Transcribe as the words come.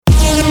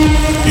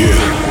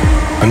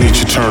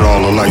turn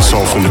all the lights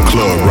off in the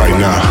club right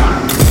now.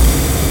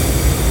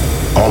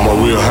 All my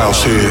real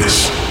house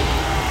heads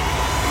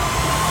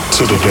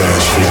to the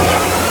dance floor.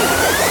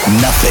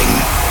 Nothing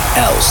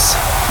else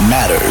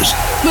matters.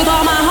 With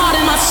all my heart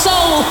and my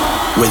soul.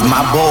 With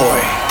my boy,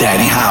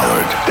 Danny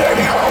Howard.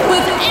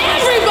 With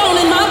every bone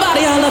in my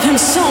body, I love him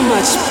so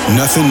much.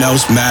 Nothing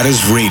Else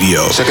Matters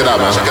Radio. Check it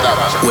out, man.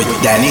 With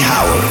Danny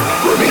Howard.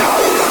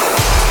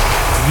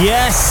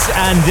 Yes,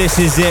 and this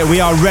is it. We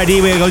are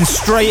ready. We're going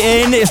straight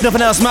in. It's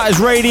Nothing Else Matters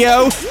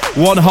Radio.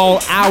 1 whole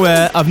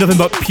hour of nothing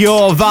but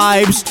pure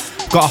vibes.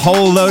 Got a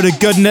whole load of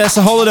goodness,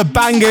 a whole load of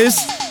bangers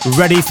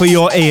ready for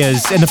your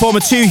ears. In the form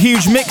of 2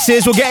 huge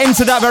mixes. We'll get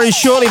into that very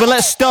shortly, but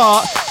let's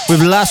start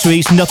with last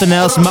week's Nothing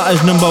Else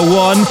Matters number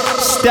 1.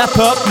 Step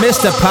Up,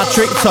 Mr.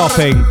 Patrick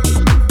Topping.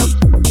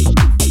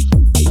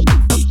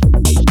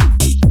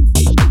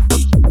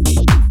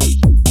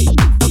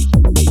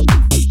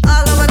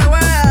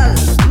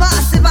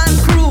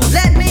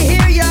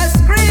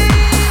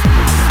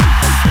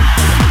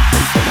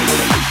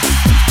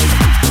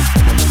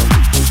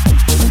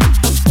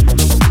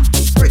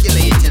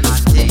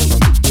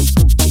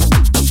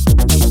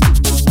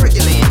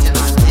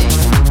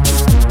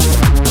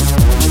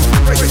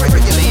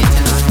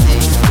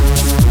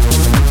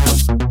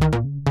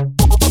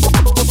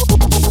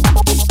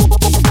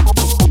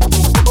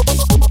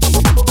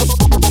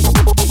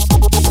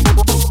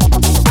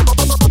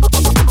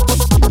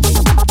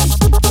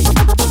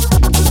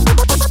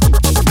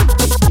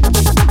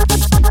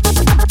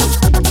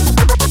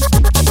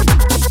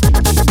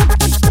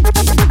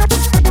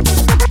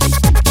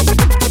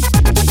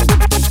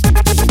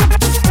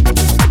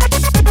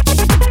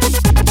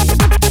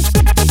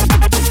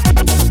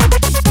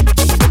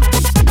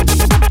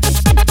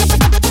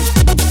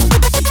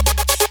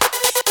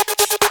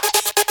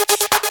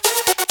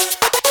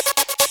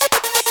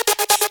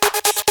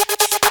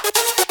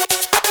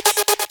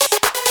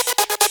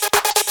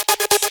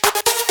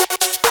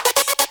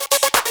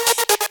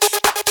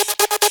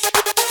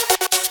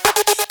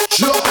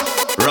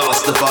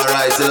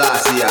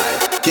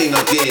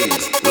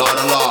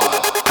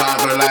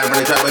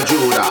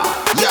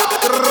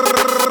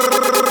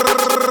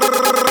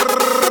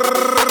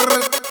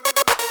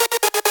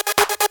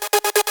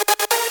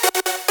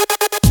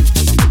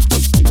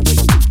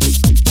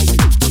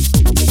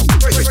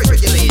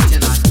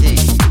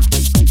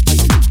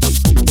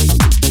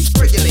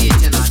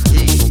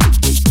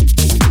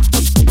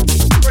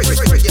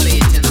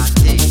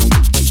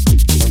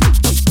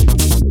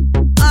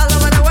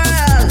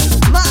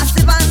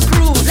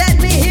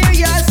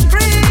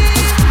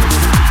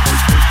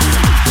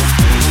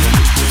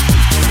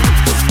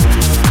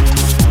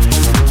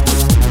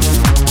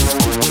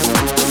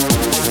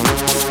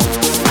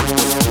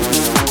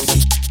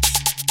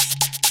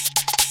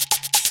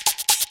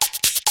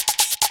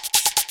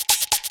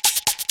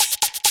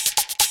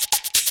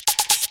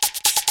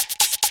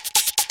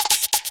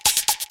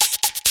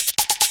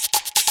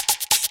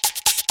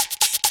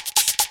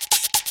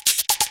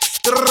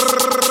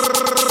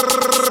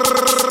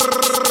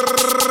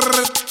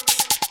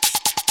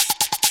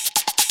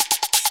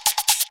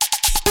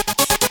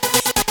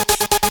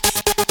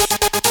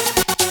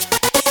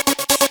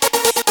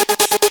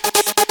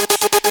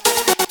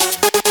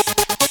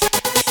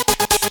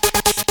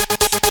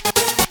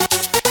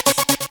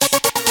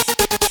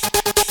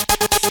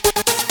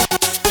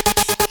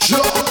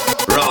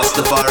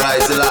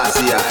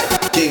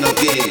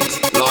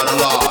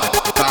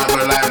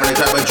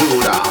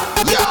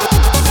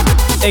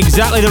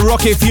 Exactly the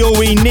rocket fuel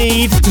we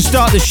need to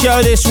start the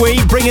show this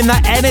week, bringing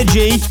that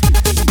energy.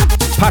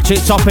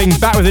 Patrick Topping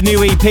back with a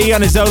new EP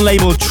on his own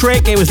label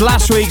Trick. It was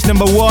last week's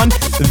number 1,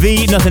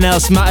 the Nothing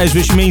Else Matters,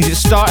 which means it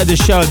started the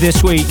show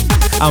this week.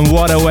 And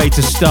what a way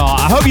to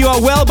start. I hope you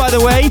are well, by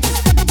the way.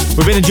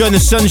 We've been enjoying the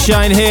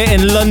sunshine here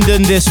in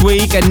London this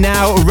week and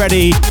now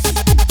ready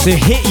to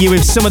hit you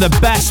with some of the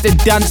best in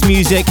dance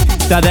music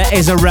that there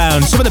is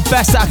around. Some of the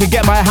best that I could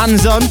get my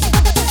hands on.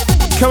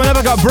 Coming up,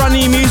 I got brand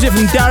new music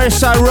from Darius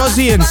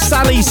Syrossian,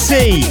 Sally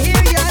C,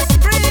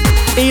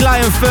 Eli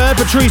and Fur,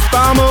 Patrice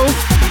Barmel,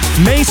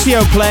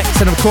 Maceo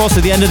Plex, and of course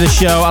at the end of the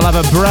show I'll have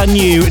a brand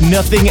new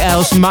Nothing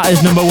Else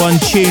Matters number 1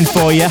 tune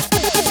for you.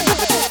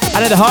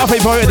 And at the halfway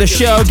point of the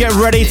show, get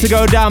ready to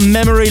go down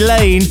memory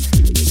lane,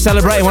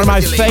 celebrating one of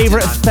my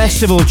favourite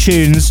festival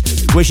tunes,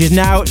 which is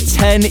now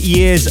 10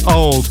 years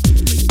old.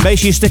 Make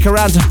sure you stick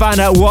around to find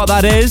out what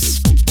that is.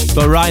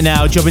 But right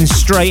now, jumping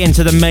straight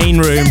into the main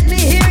room. Let me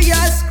hear you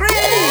scream.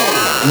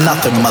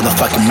 Nothing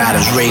motherfucking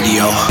matters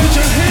radio.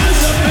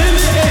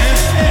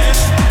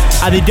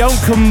 And they don't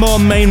come more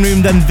main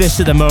room than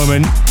this at the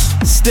moment.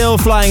 Still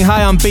flying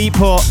high on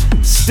Beatport,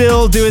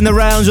 still doing the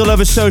rounds all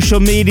over social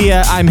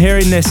media. I'm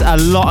hearing this a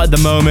lot at the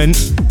moment.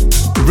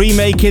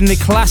 Remaking the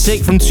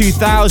classic from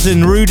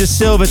 2000, Rue de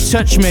Silva,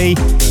 Touch Me,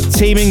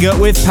 teaming up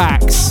with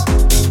Pax.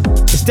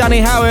 It's Danny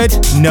Howard,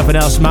 Nothing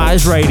Else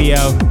Matters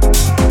Radio.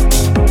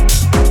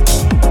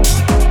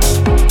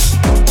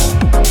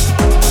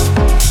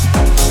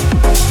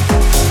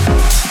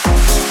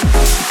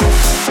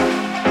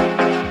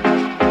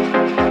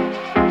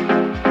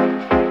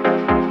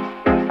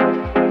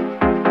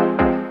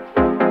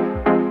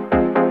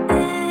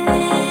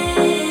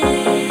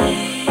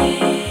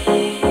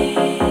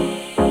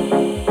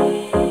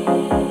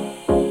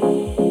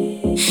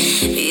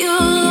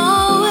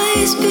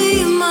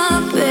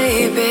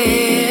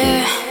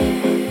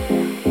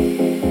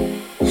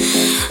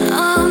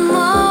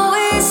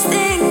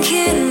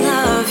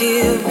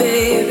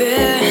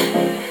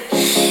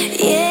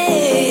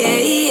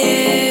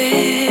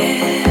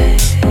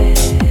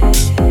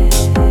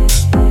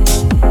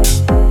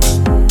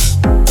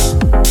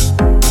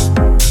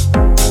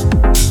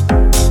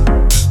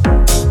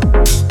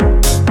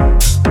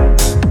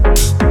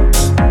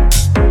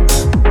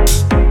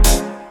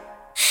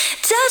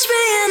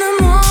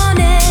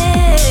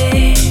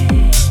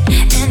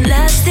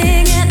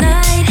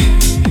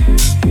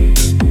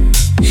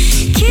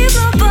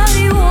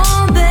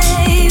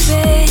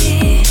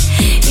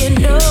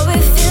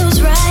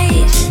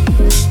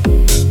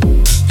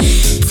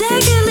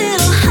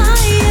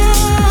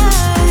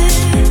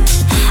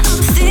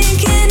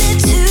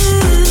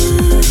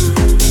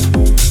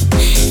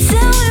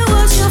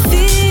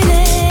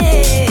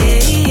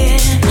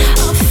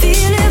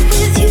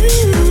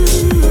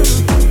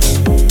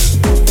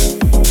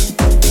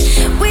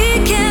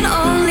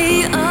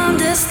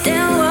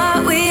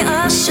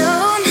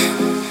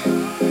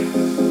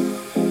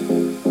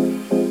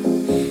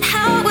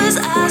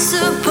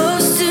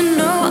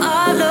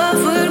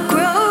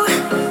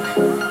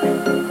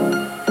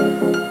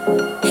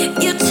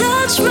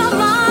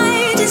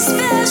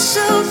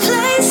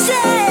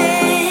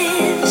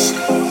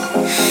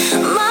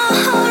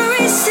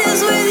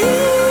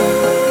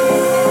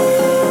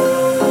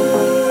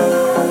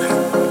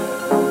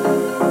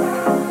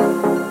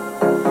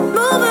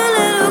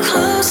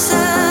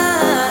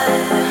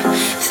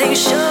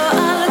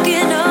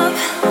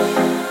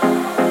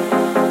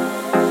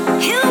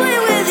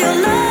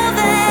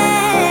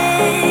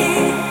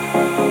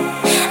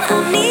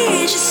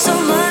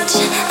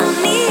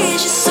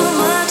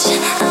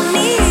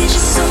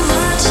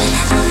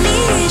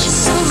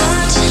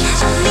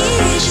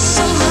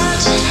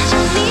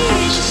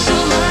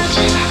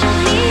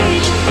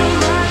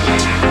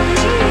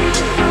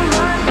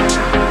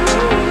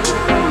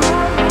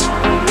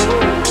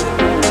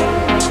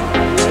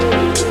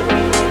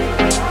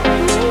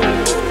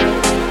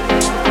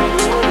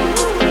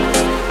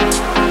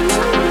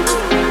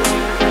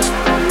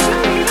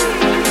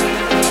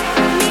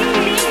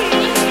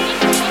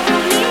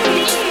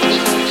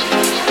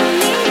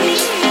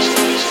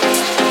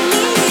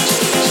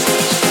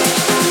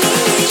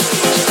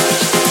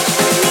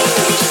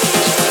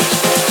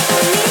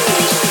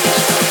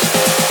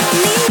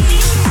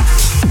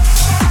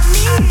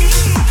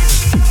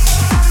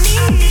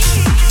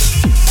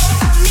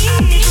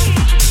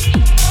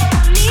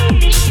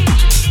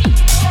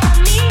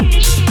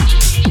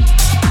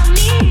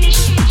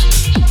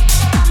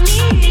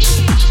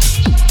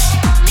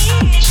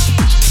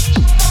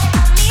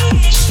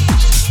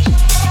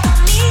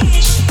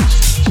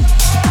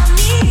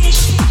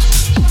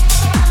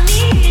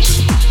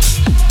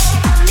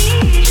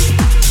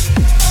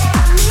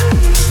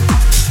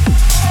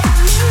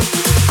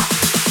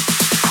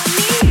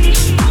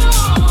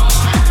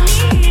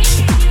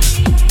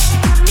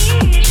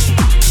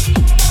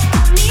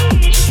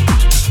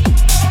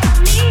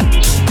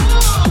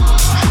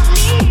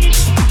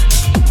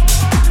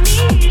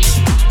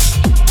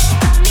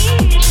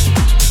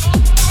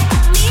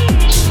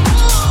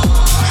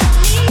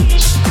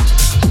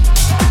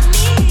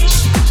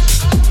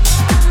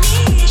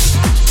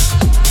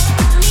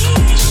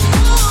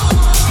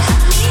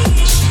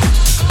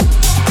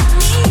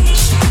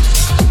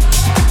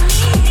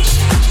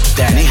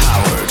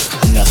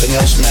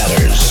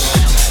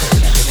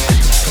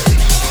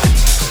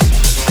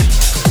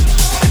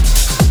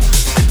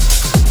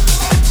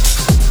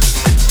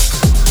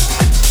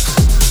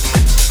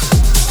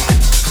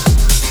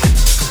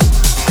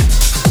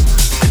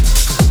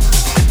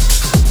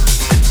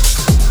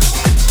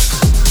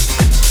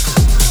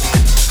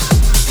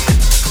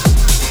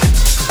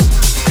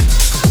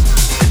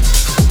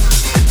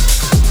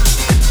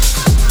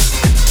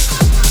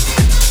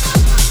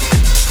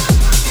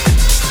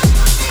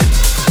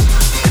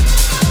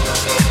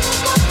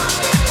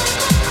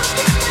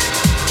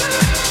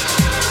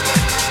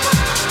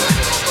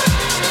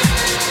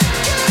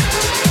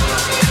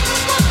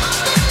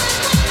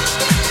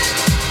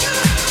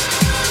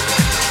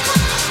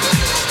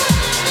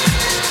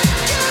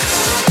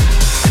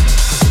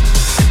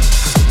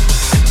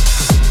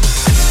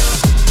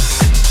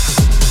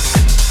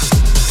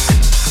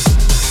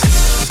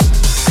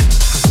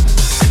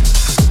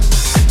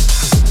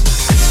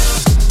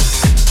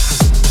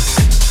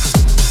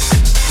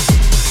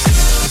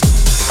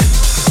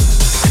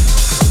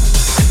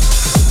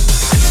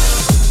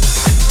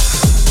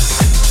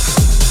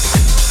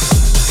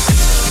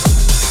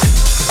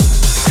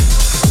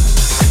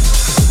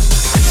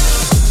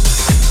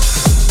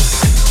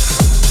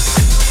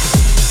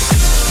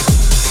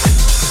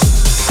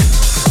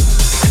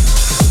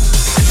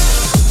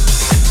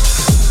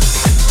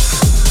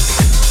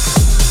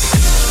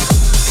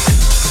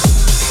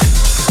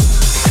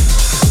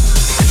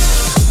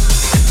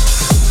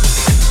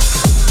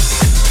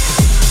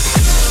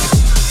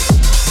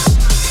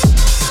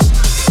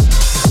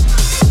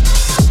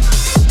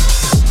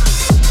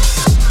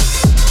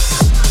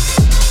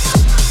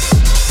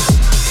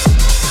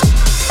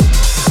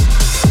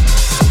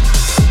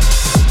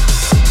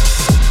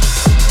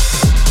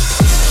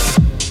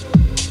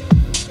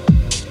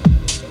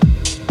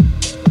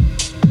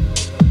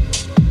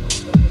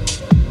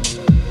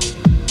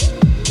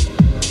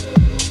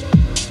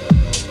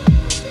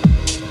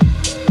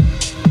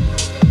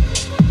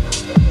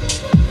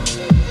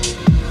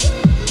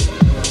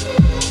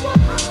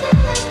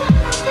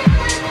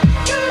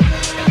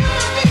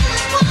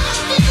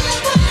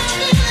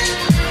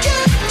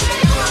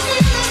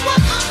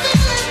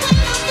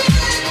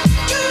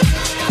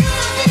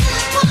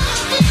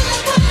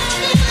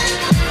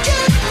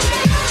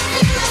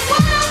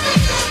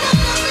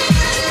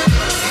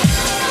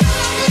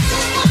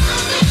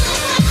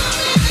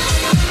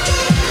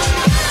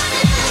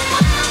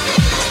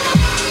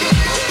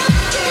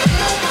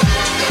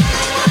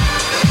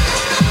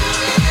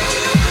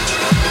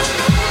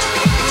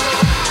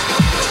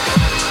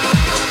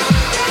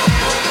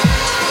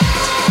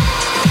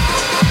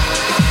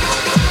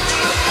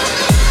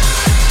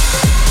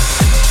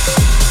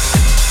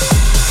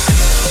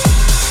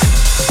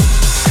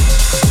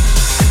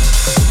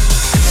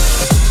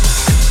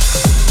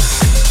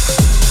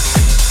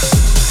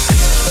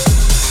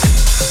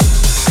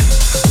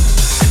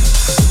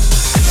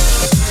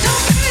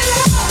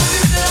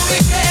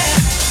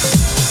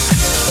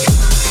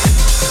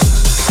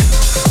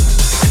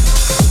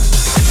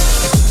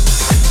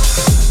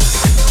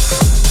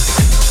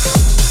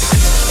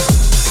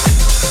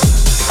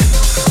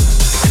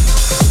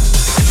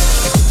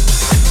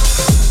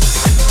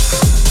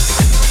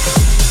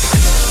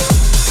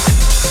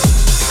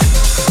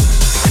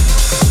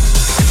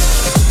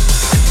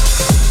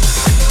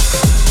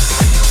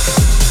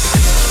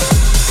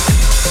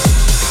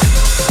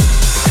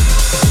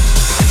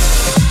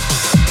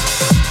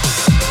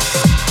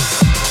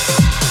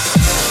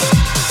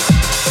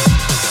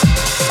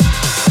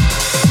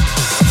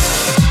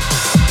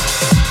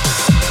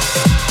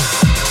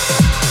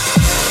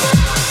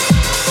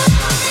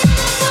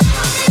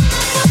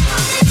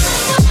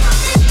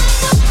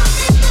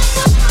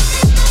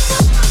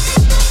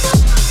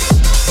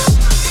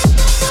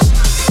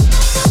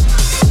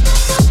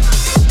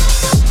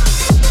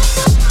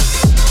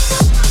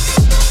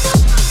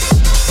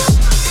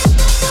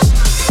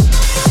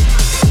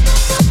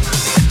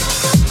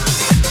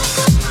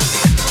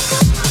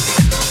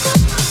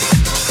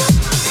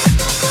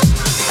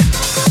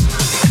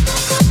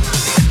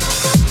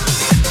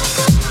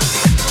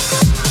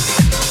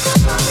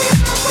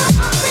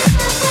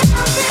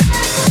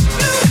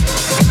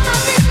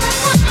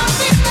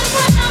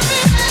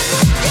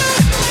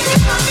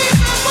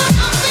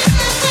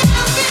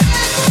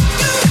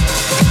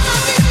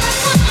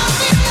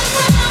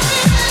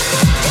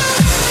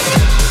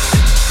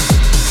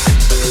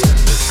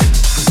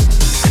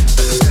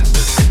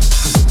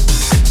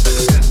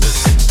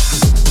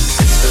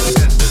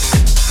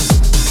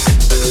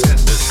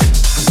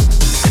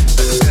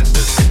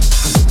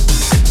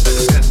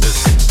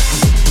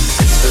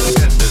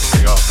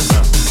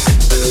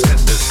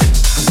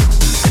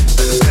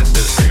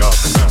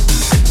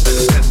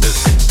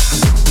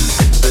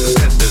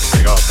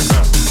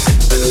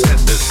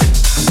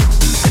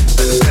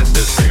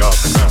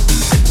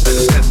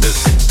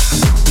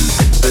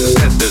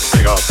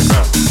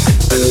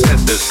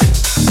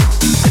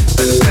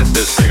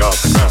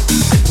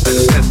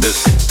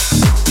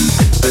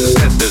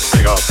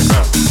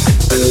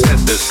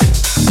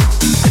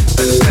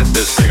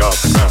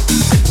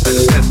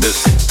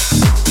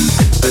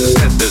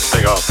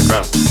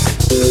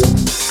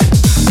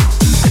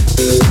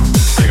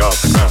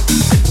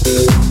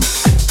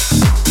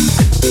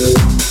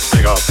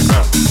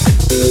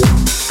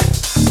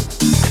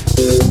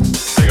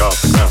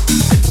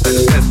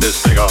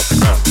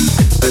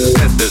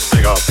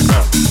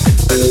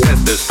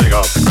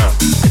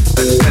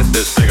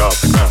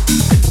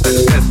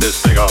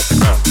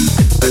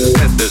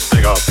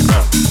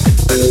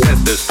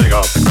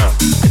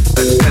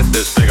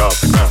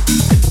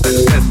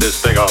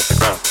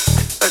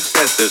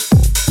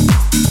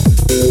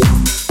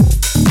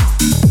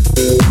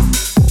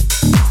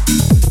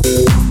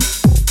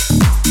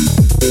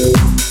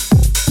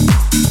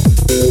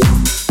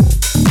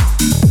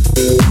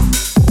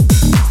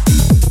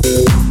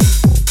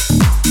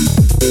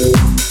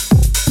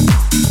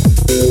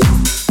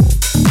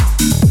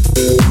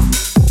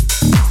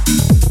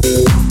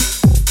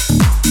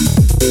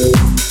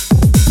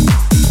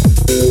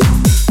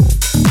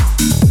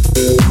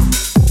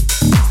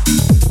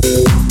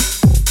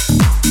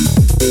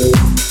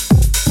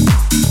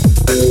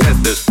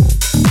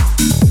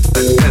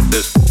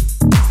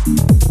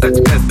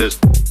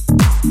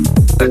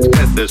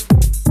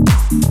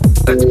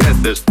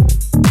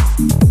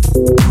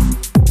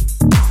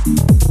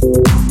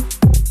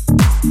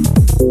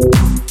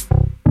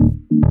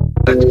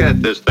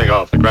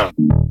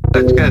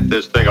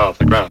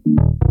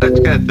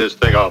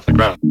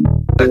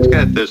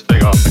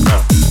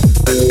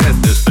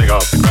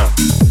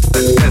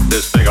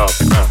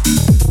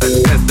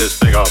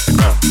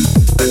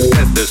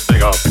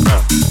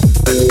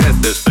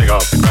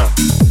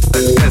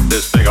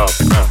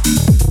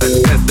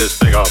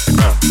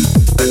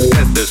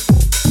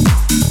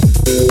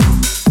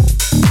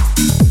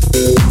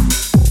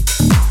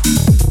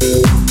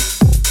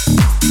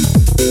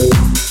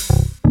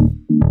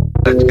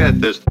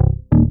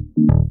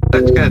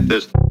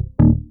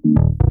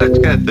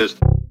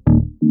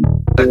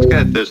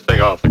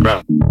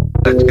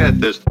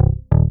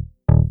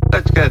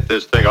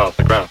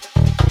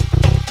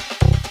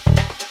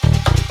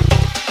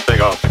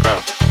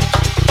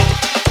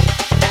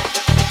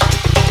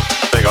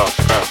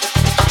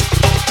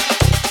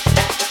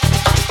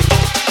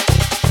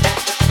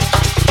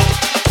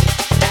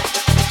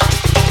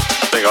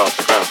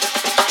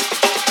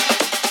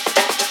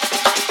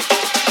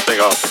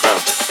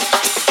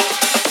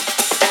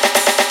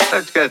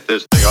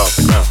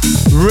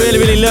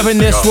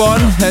 This one,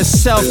 her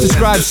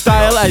self-described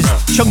style as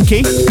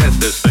Chunky.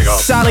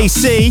 Sally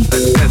C,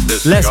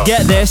 Let's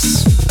Get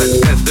This,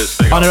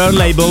 on her own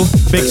label,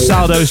 Big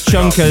Saldo's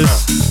Chunkers.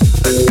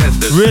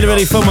 Really,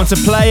 really fun one to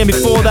play. And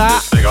before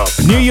that,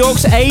 New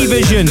York's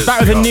A-Vision,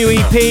 back with a new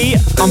EP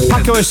on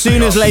Paco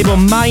Asuna's label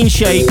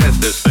Mindshape.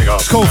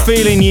 It's called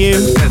Feeling You.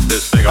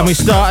 And we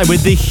started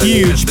with the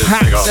huge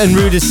Pax and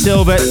Ruda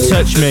Silva,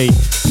 Touch Me.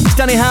 It's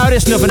Danny Howard,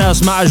 it's Nothing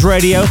Else Matters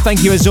Radio.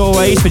 Thank you as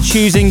always for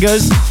choosing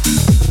us,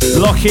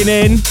 locking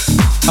in,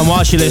 and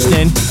whilst you're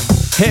listening,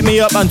 hit me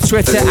up on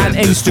Twitter and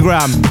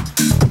Instagram.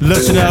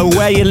 Love to know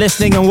where you're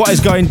listening and what is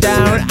going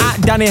down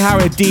at Danny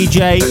Howard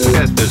DJ.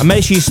 And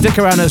make sure you stick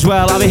around as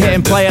well. I'll be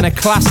hitting play on a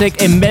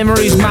classic In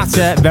Memories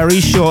Matter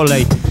very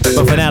shortly.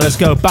 But for now, let's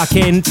go back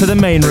into the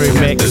main room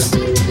mix.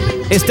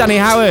 It's Danny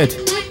Howard,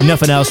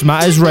 Nothing Else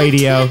Matters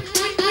Radio.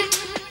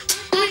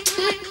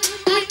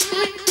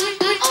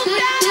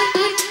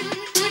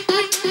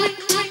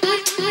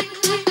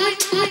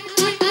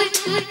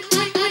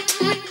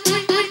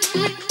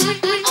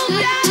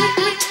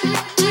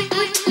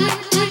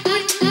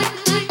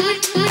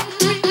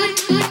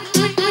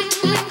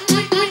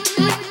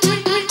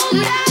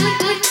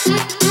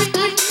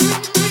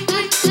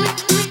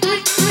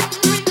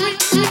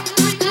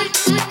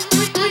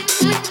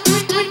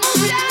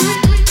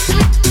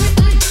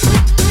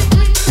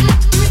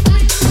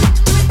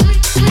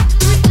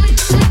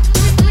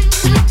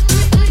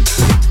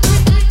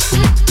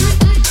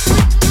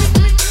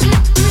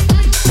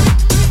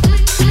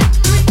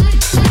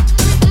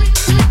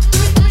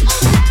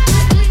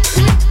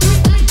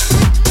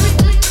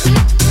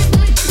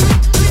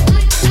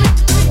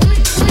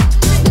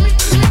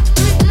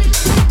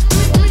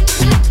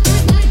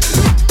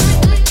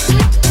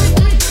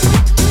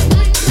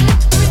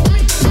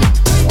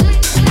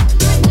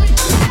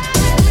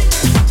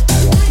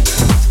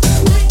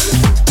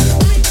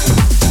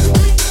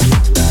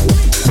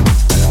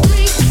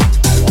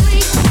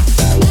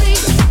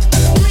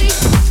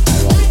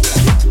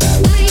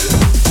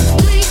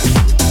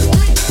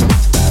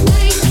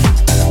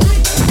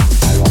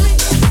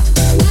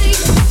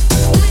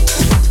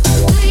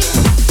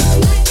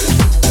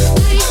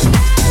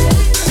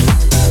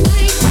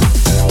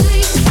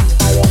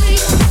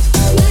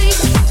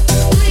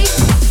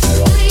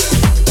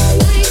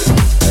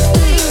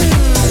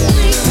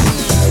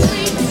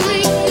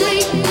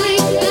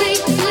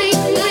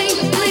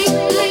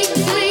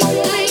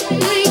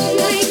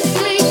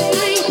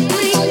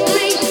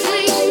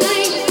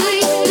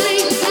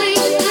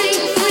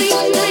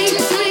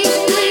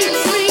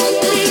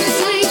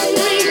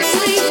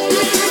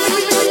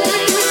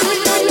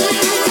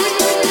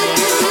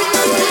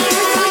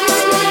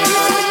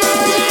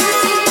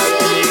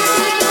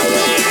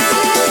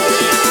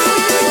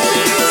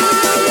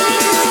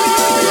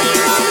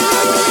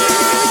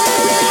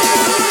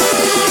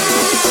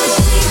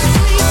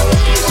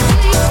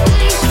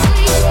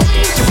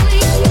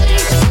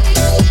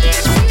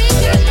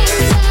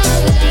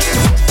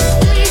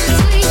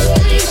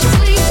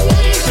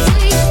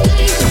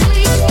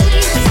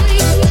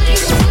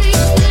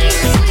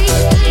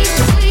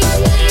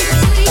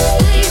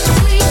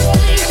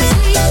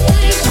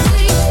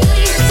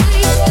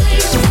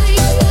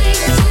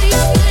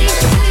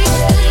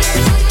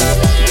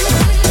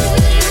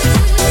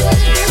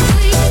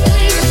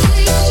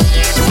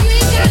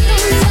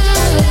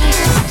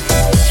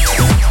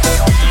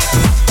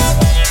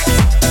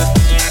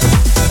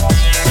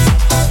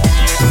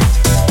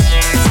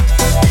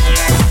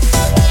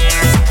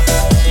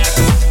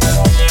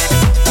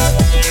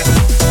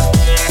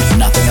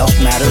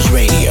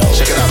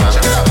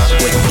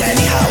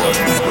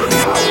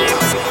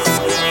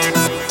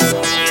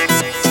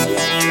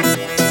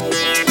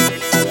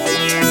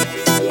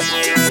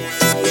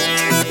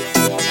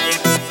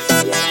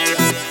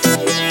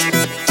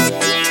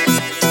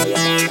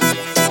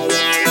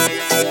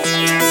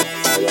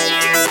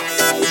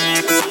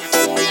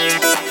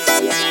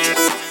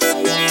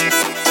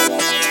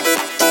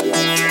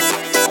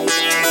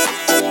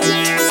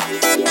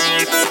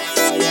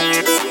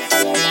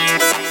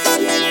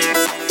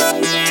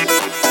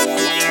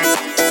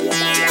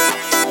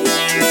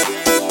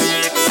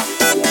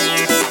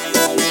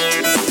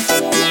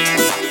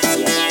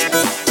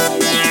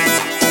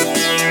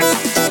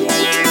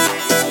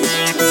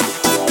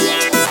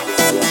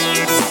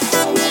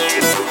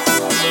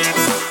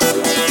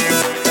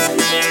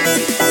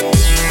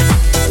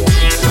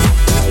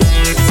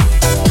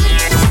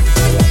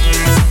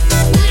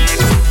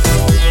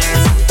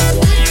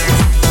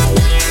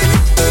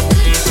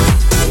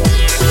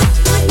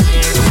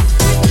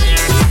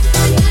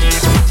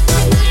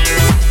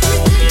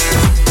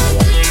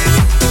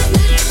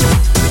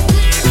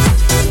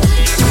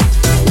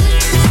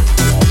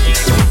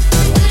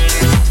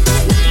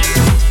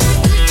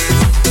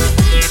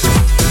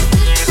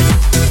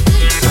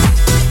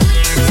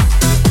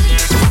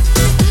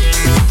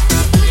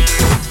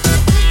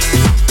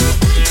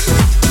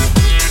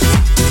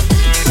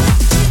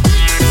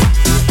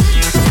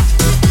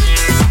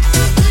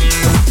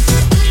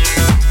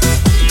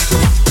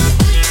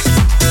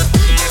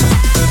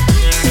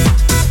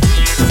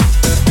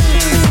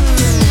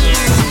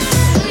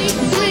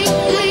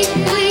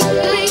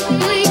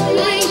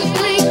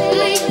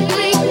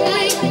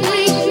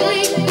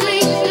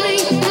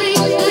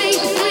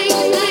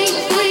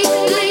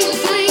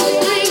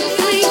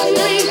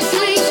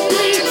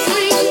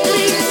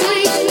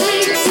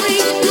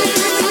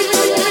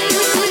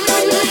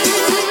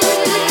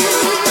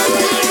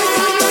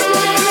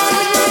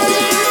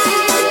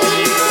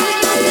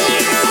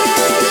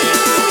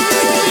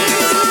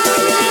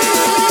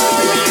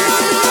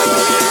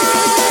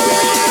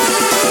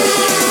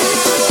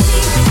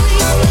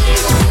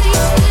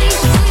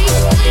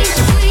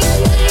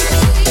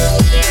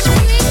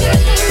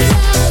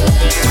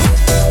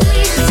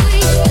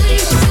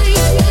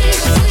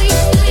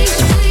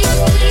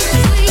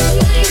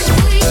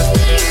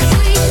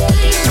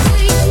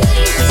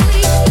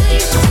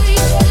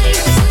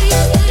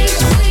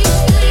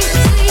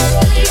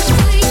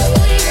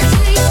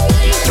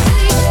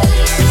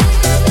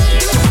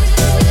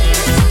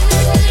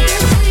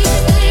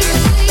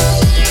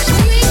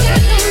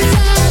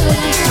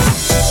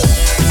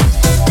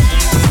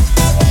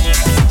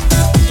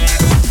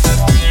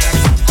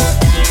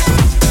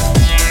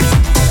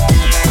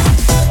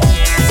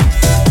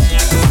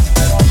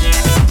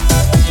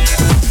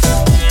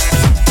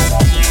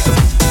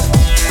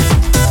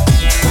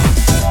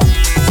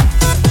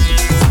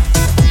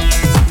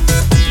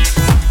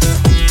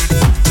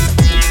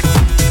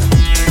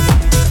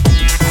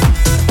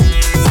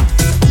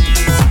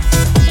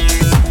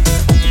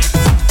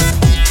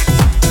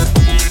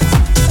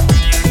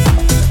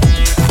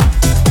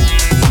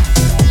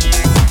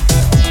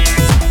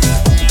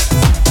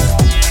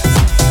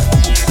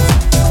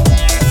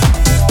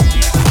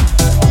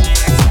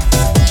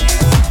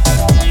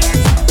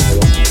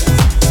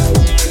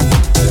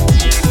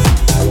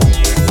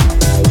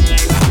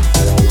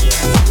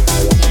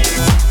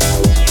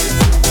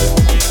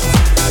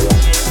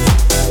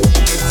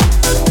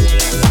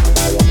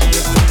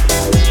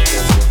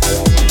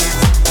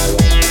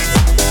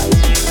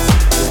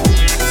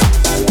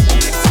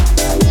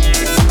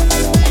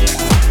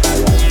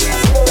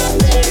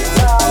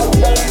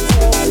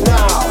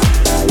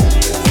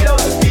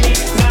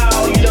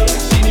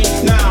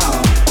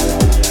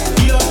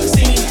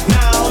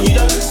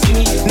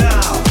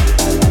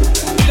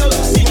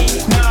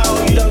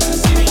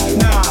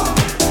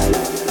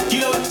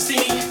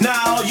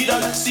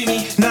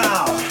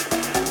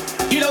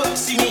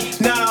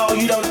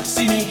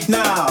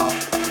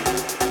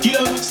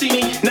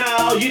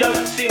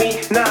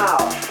 now.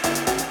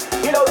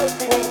 You don't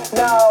see me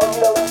now,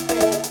 you don't see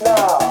me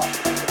now.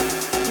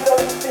 You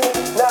don't see me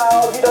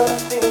now, you don't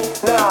see me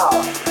now.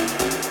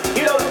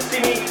 You don't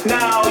see me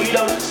now, you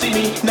don't see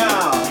me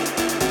now.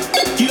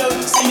 You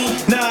don't see me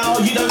now,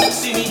 you don't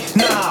see me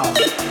now.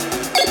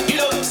 You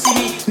don't see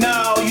me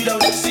now, you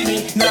don't see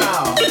me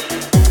now.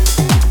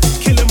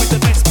 Killing with the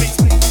best beats.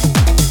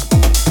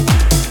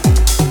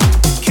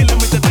 Killing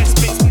with the best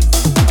beats.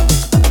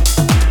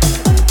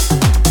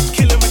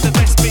 Killing with the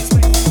best beats.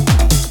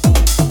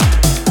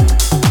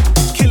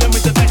 Killing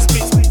with the best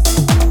beats.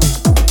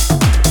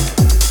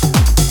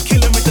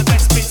 Killing with the best beats. Killing with the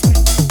best beats.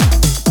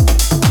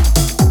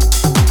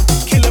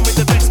 Killing with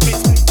the best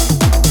beats.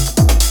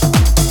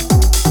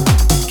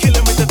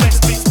 Killing with the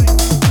best beats.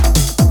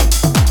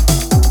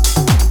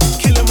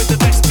 Killing with the best beats. Killing with the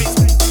best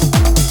beats.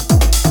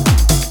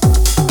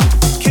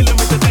 Killing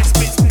with the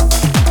best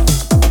beats.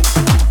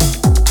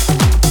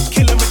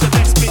 Killing with the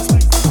best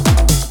beats.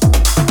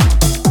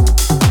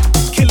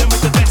 Killing with the best beats. Killing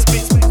with the best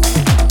beats.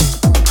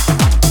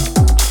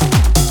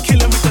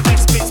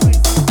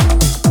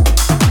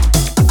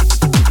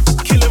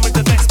 Killing with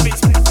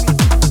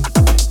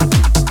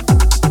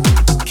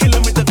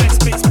the best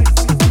beats.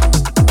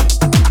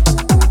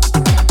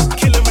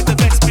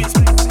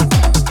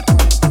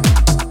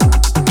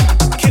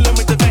 Killing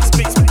with the best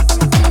beats.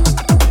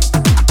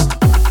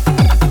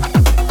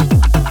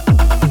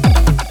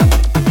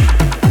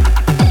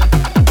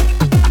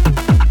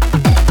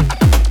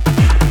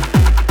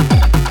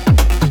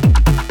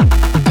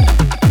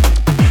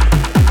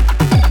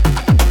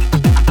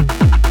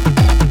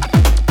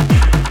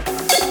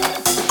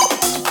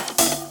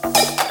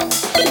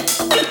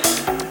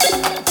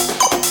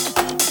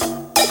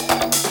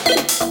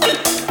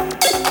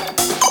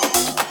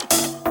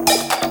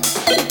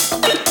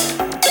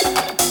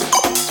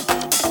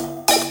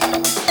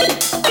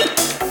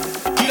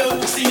 You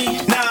don't see me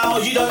now,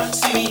 you don't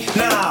see me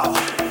now.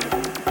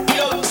 You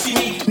don't see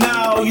me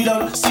now, you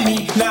don't see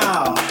me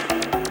now.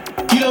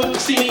 You don't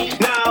see me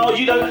now,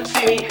 you don't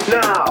see me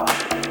now.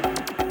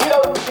 You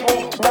don't see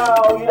me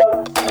now, you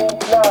don't see me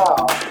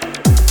now.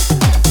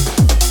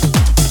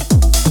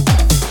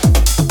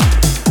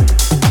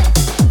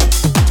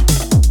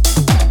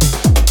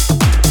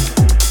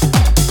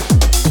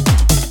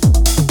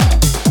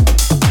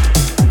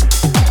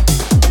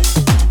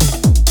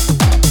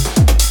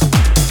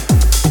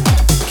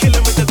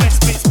 Killing with the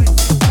best beats.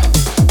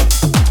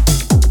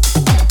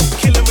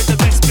 Killing with the best beats. Killing with the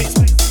best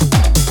beats.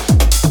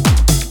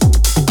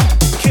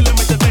 Killing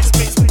with the best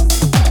beats.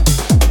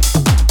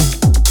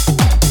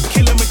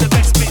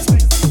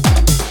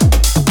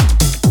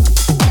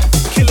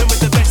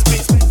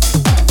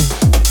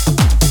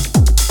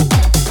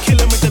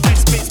 Killing with the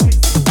best beats.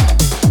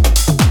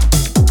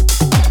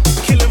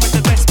 Killing with the best beats. Killing with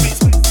the best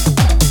beats.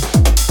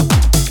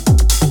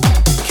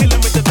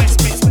 Killing with the best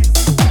beats.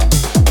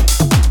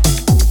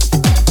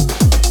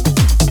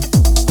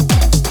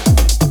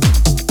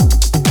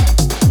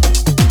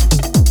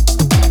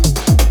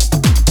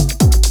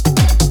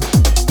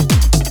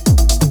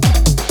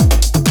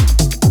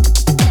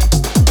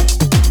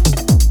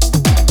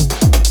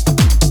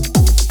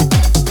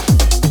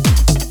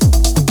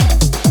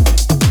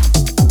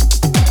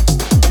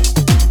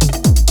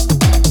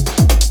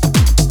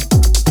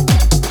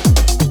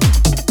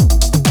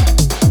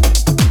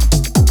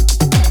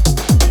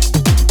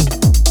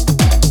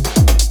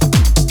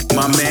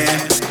 My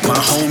man, my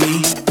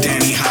homie,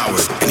 Danny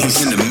Howard, and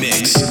he's in the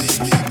mix.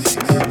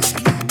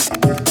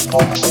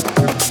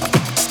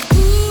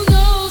 Who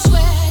knows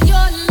where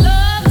your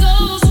love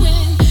goes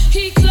when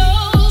he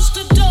closed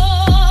the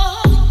door?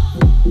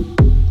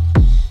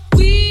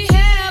 We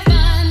have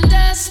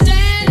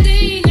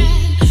understanding,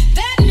 and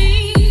that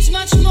means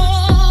much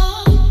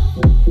more.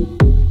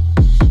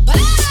 But I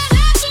don't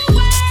have to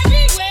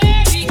worry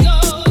where he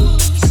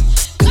goes,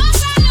 'cause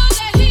I know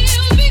that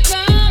he'll be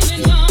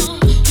coming home.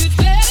 You'd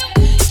better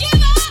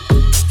give up,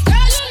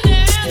 girl, you'll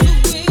never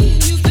win.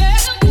 You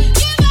better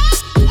give up.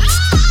 I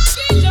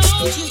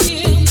belong to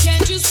him,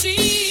 can't you see?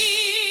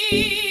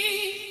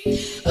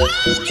 Oh,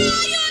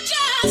 girl, you're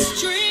just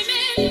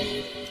dreaming,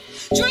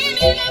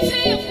 dreaming of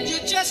him.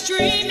 You're just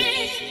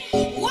dreaming.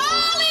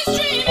 While he's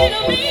dreaming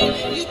of me,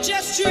 you're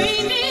just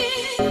dreaming,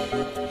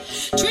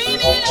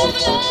 dreaming of the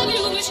love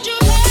you wished you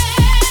had.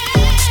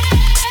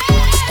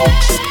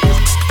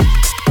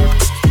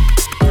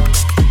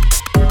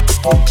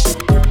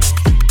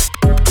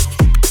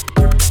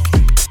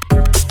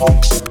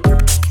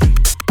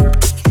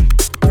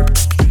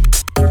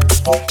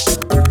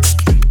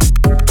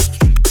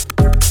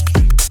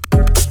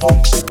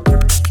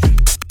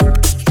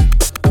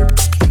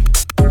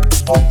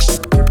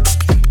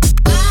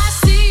 I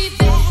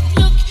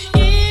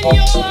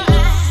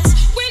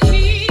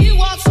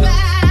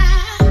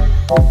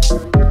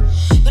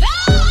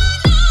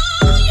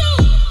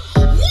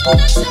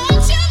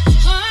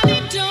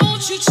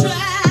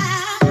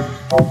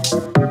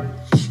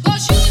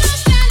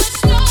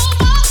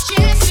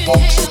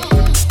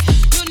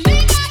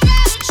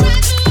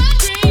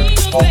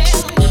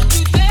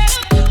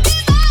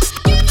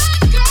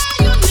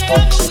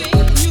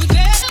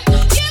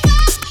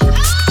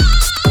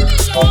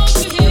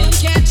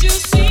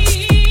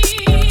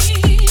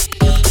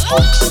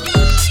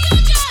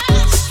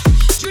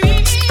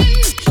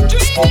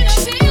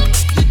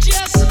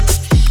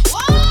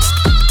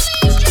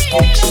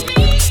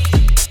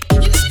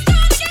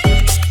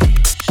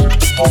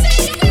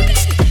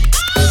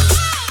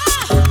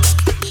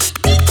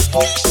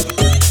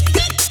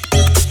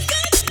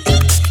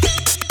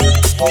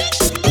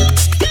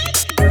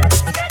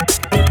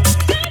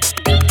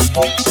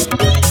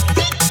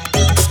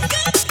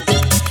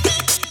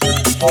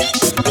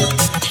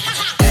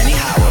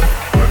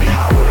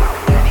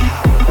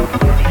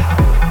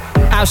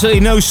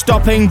Absolutely no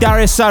stopping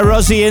Darius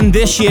Syrossian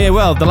this year.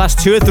 Well, the last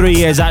 2 or 3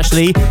 years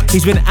actually.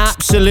 He's been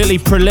absolutely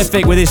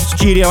prolific with his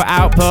studio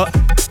output.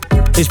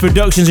 His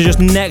productions are just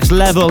next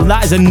level.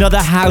 That is another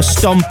house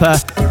stomper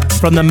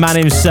from the man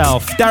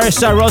himself. Darius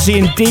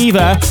Syrossian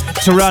Diva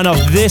to run off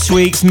this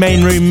week's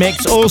main room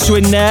mix. Also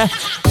in there,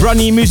 brand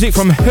new music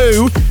from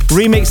Who,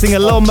 remixing a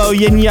Lil Mo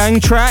Yin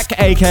Yang track,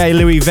 aka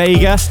Louis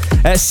Vega.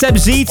 Seb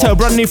Zito,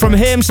 brand new from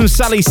him, some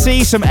Sally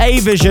C, some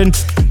A-Vision,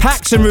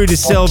 Pax and Rudy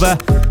Silva,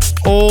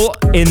 all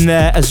in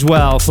there as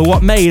well for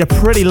what made a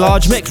pretty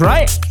large mix,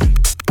 right?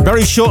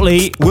 Very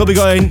shortly, we'll be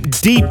going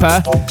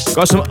deeper.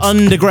 Got some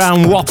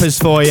underground whoppers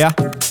for you.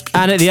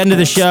 And at the end of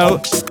the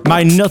show,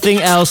 my Nothing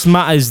Else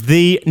Matters,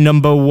 the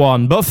number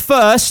one. But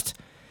first,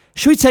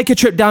 should we take a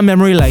trip down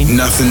memory lane?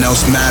 Nothing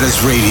Else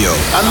Matters Radio.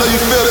 I know you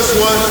feel this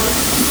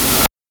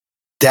one.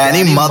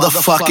 Danny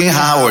motherfucking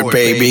Howard,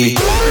 baby.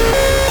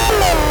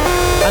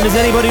 And does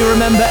anybody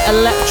remember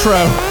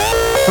Electro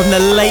from the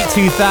late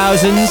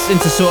 2000s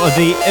into sort of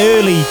the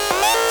early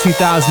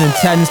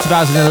 2010s,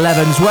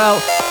 2011s?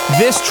 Well,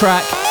 this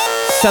track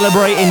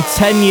celebrating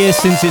 10 years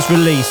since its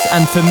release,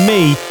 and for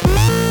me,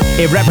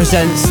 it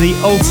represents the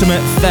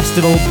ultimate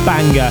festival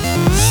banger.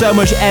 So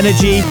much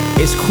energy,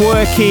 it's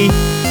quirky,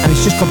 and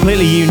it's just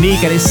completely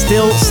unique, and it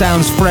still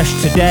sounds fresh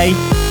today.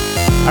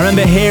 I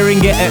remember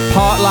hearing it at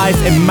Park Life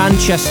in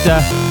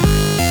Manchester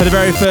for the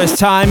very first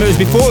time. It was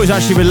before it was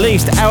actually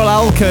released. Errol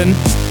Alkan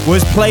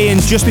was playing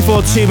just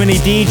before Too Many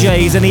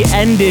DJs, and he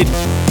ended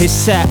his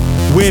set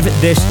with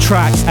this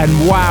track, and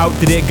wow,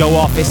 did it go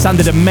off. It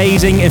sounded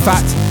amazing. In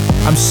fact,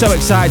 I'm so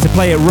excited to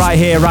play it right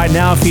here, right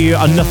now for you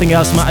on Nothing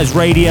Else Matters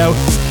Radio.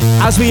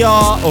 As we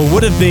are, or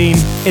would have been,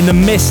 in the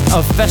midst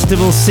of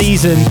festival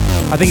season,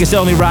 I think it's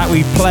only right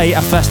we play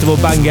a festival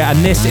banger,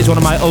 and this is one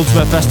of my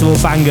ultimate festival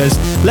bangers.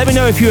 Let me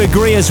know if you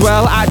agree as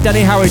well, at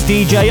Danny Howard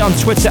DJ on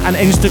Twitter and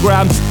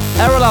Instagram.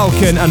 Errol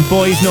Alkan and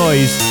Boys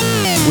Noise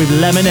with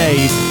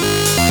Lemonade.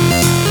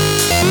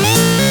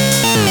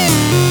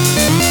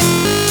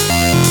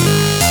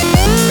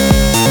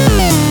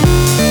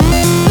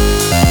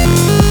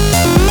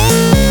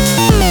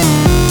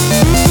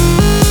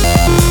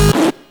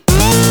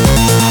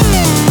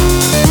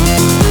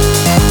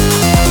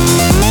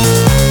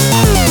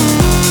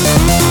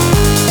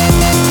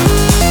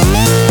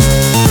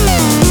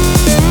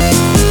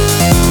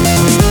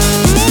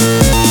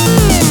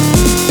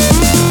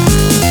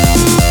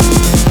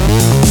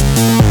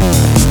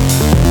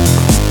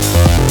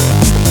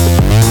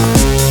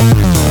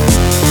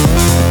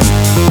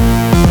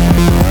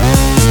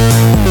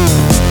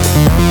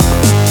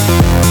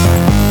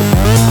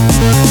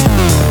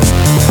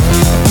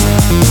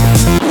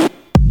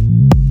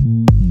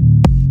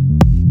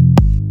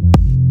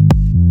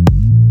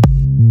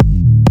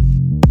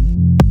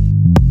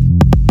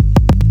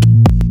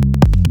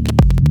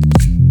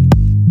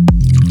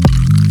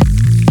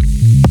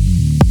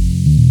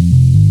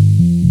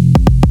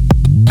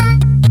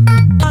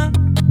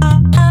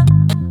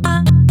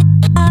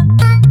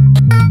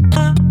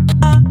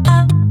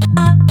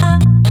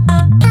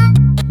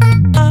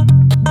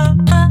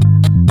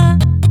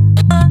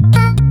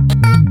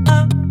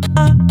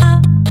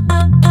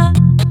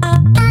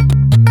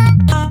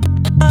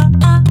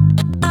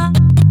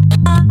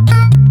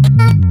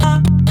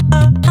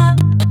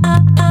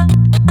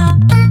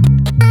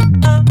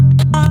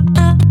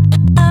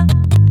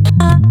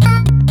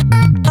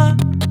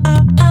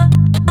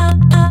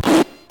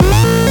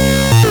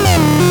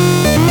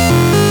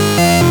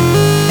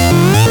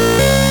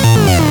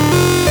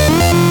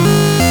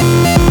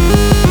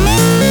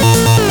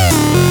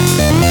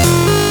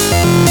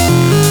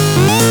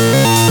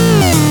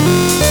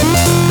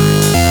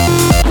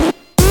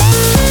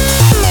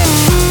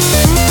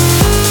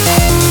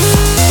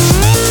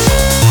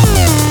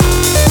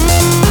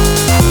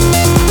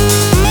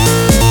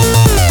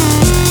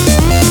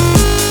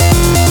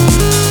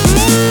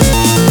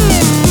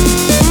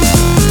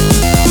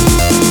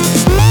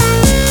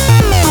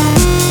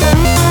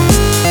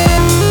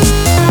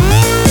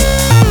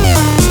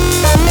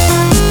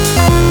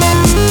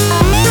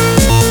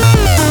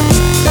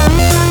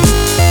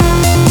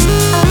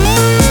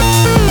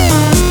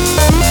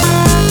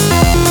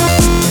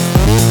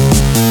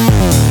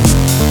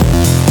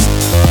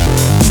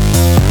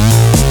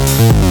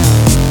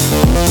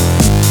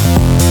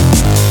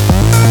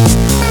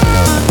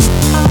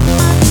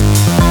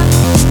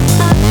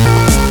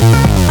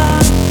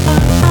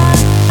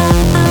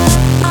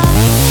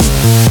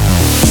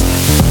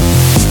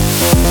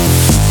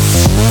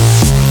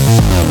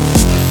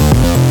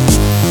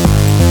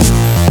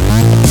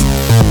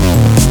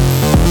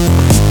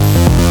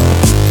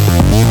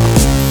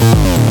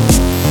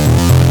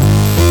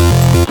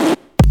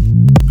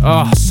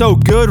 Oh, so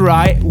good,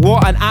 right?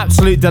 What an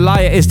absolute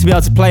delight it is to be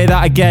able to play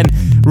that again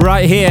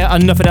right here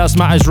on Nothing Else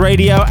Matters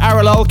Radio.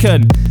 Errol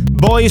Alkan,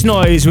 Boys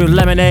Noise with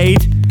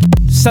Lemonade,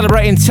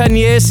 celebrating 10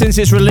 years since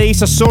its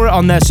release. I saw it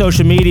on their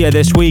social media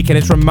this week and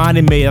it's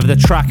reminding me of the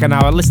track, and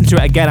now I listened to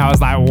it again, I was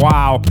like,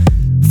 wow,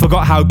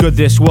 forgot how good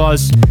this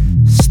was.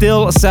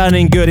 Still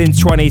sounding good in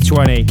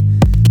 2020.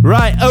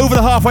 Right, over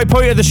the halfway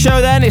point of the show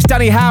then, it's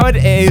Danny Howard,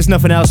 it is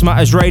Nothing Else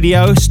Matters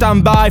Radio.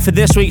 Stand by for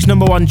this week's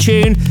number one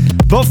tune,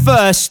 but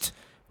first,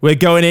 we're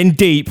going in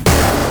deep.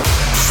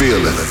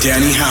 Feel it.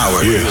 Danny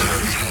Howard.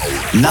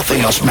 Yeah.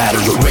 Nothing Else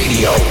Matters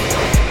Radio.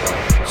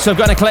 So I've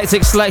got an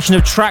eclectic selection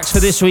of tracks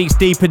for this week's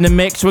Deep in the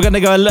Mix. We're going to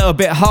go a little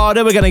bit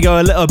harder, we're going to go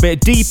a little bit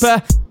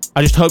deeper.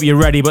 I just hope you're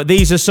ready, but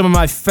these are some of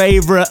my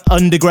favourite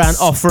underground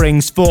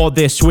offerings for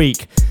this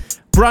week.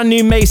 Brand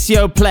new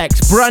Maceo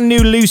Plex, brand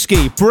new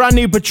Lusky, brand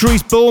new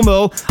Patrice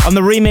Bullmull on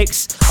the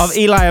remix of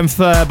Eli and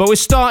Fur. But we're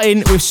starting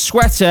with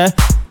Sweater,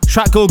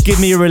 track called Give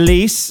Me a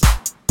Release.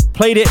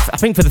 Played it, I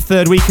think, for the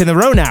third week in a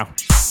row now.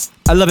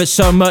 I love it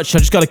so much, I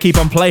just got to keep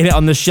on playing it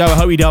on the show. I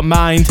hope you don't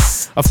mind.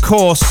 Of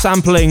course,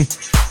 sampling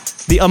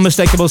the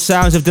unmistakable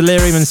sounds of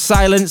Delirium and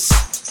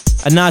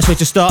Silence. A nice way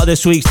to start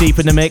this week's Deep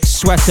in the Mix.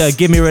 Sweater,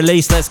 Give Me a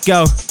Release, let's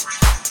go.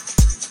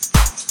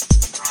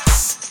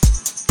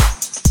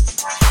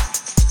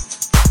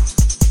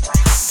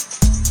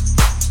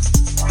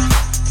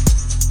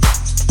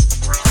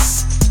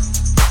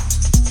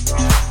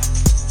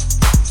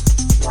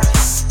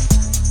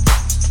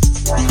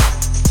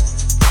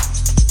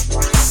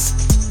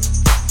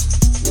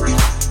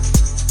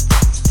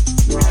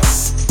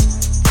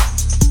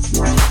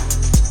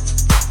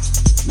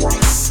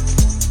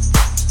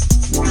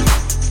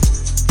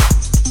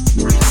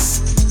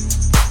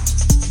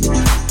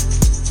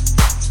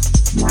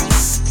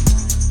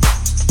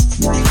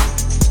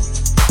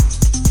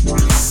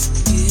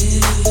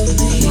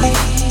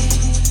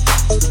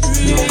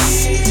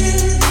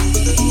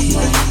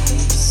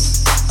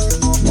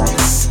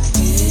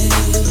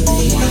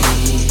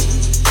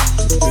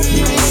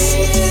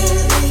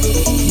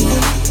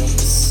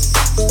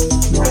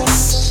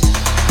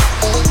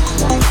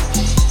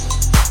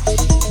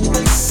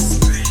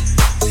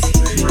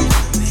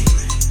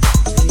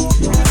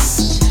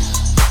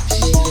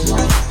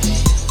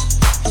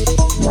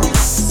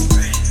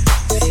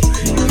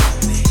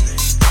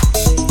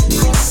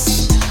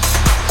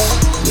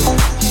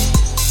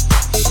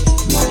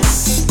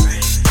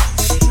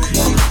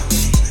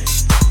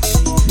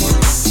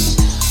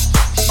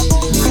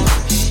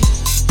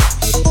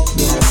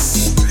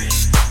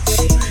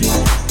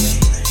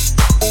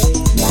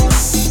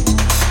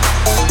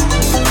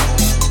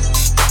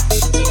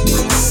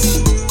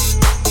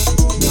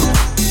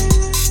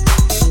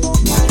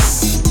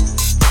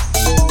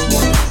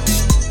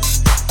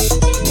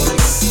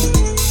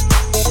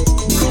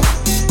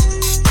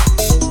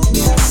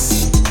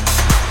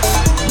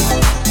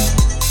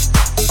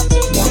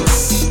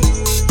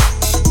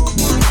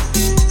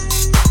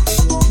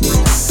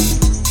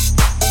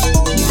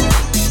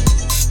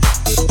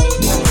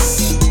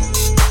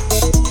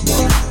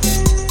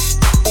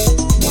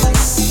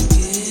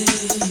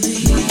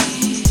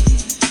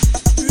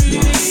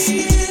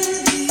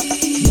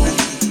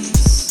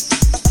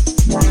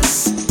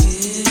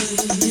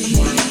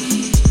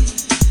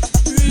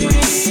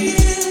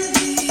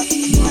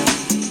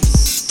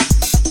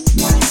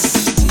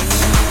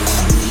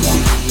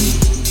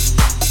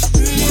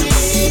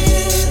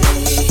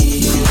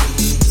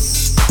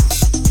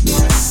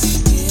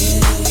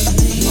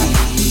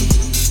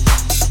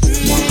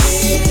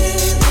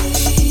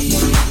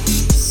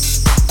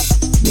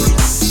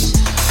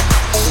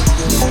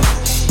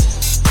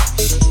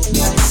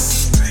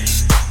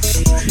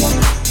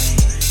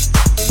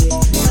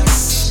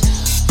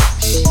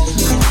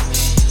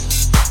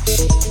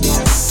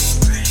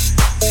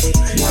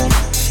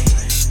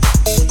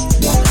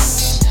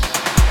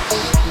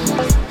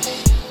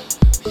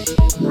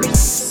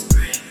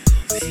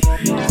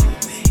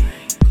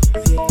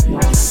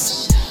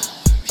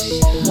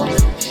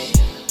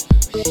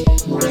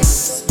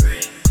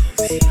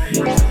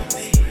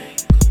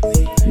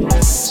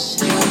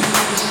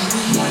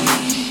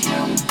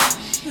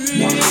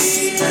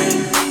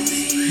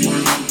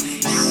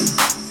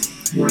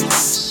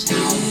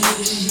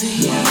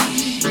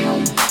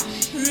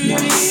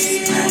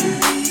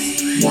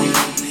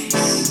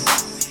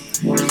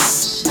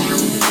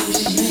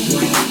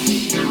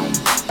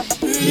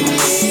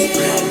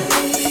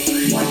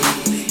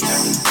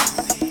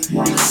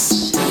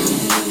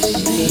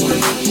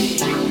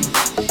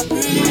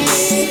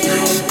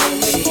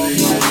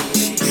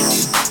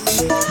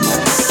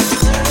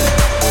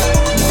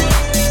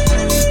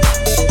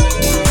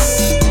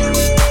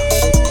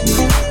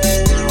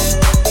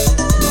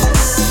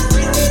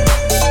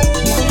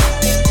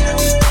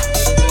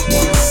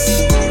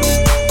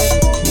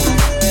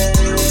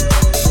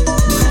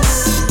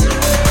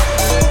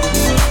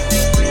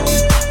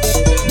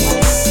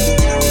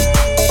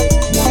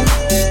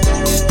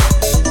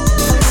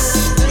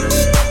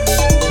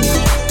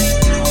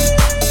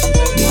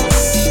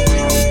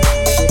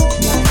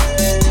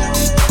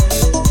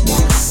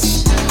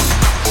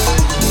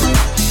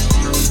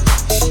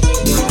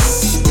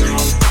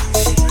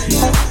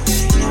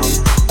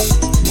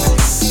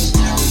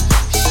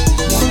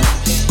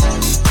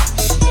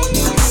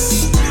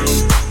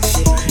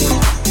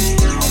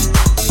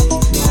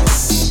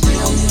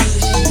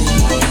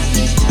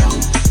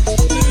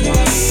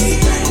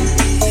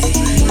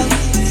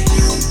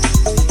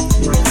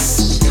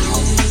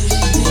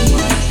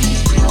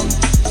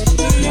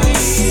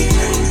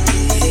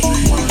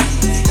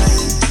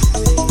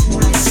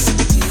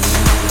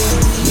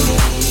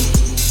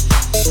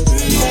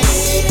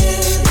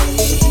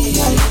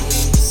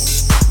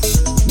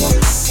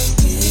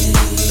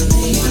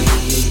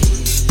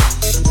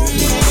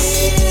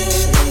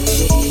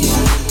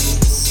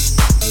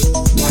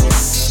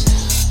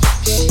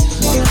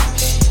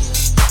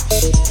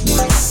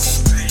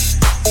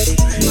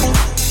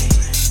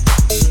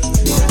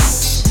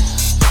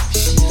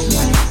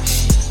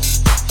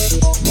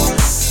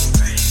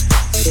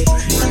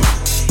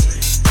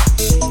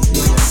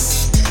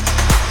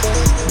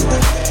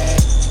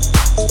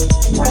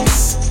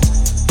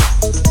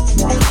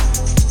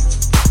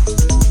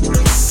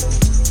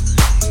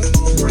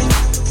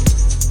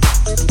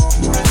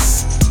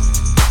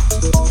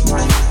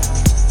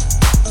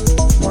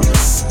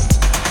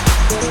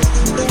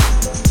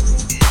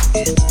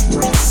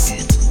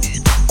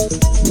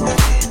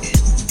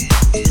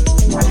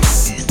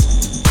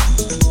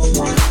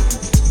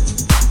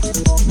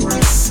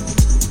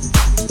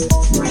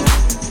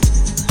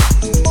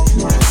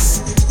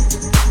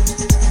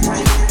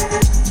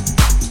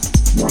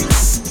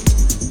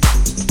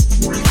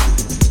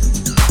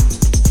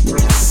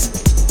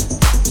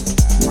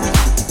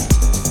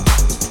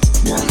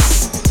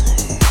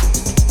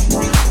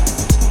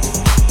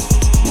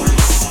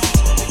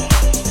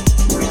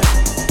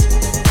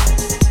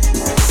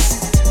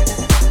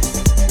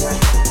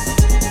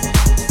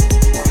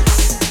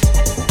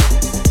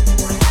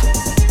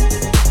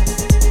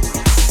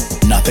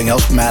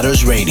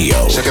 Matters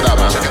Radio. Check it out,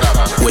 man. Check it out,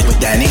 man. With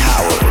Danny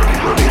Howard.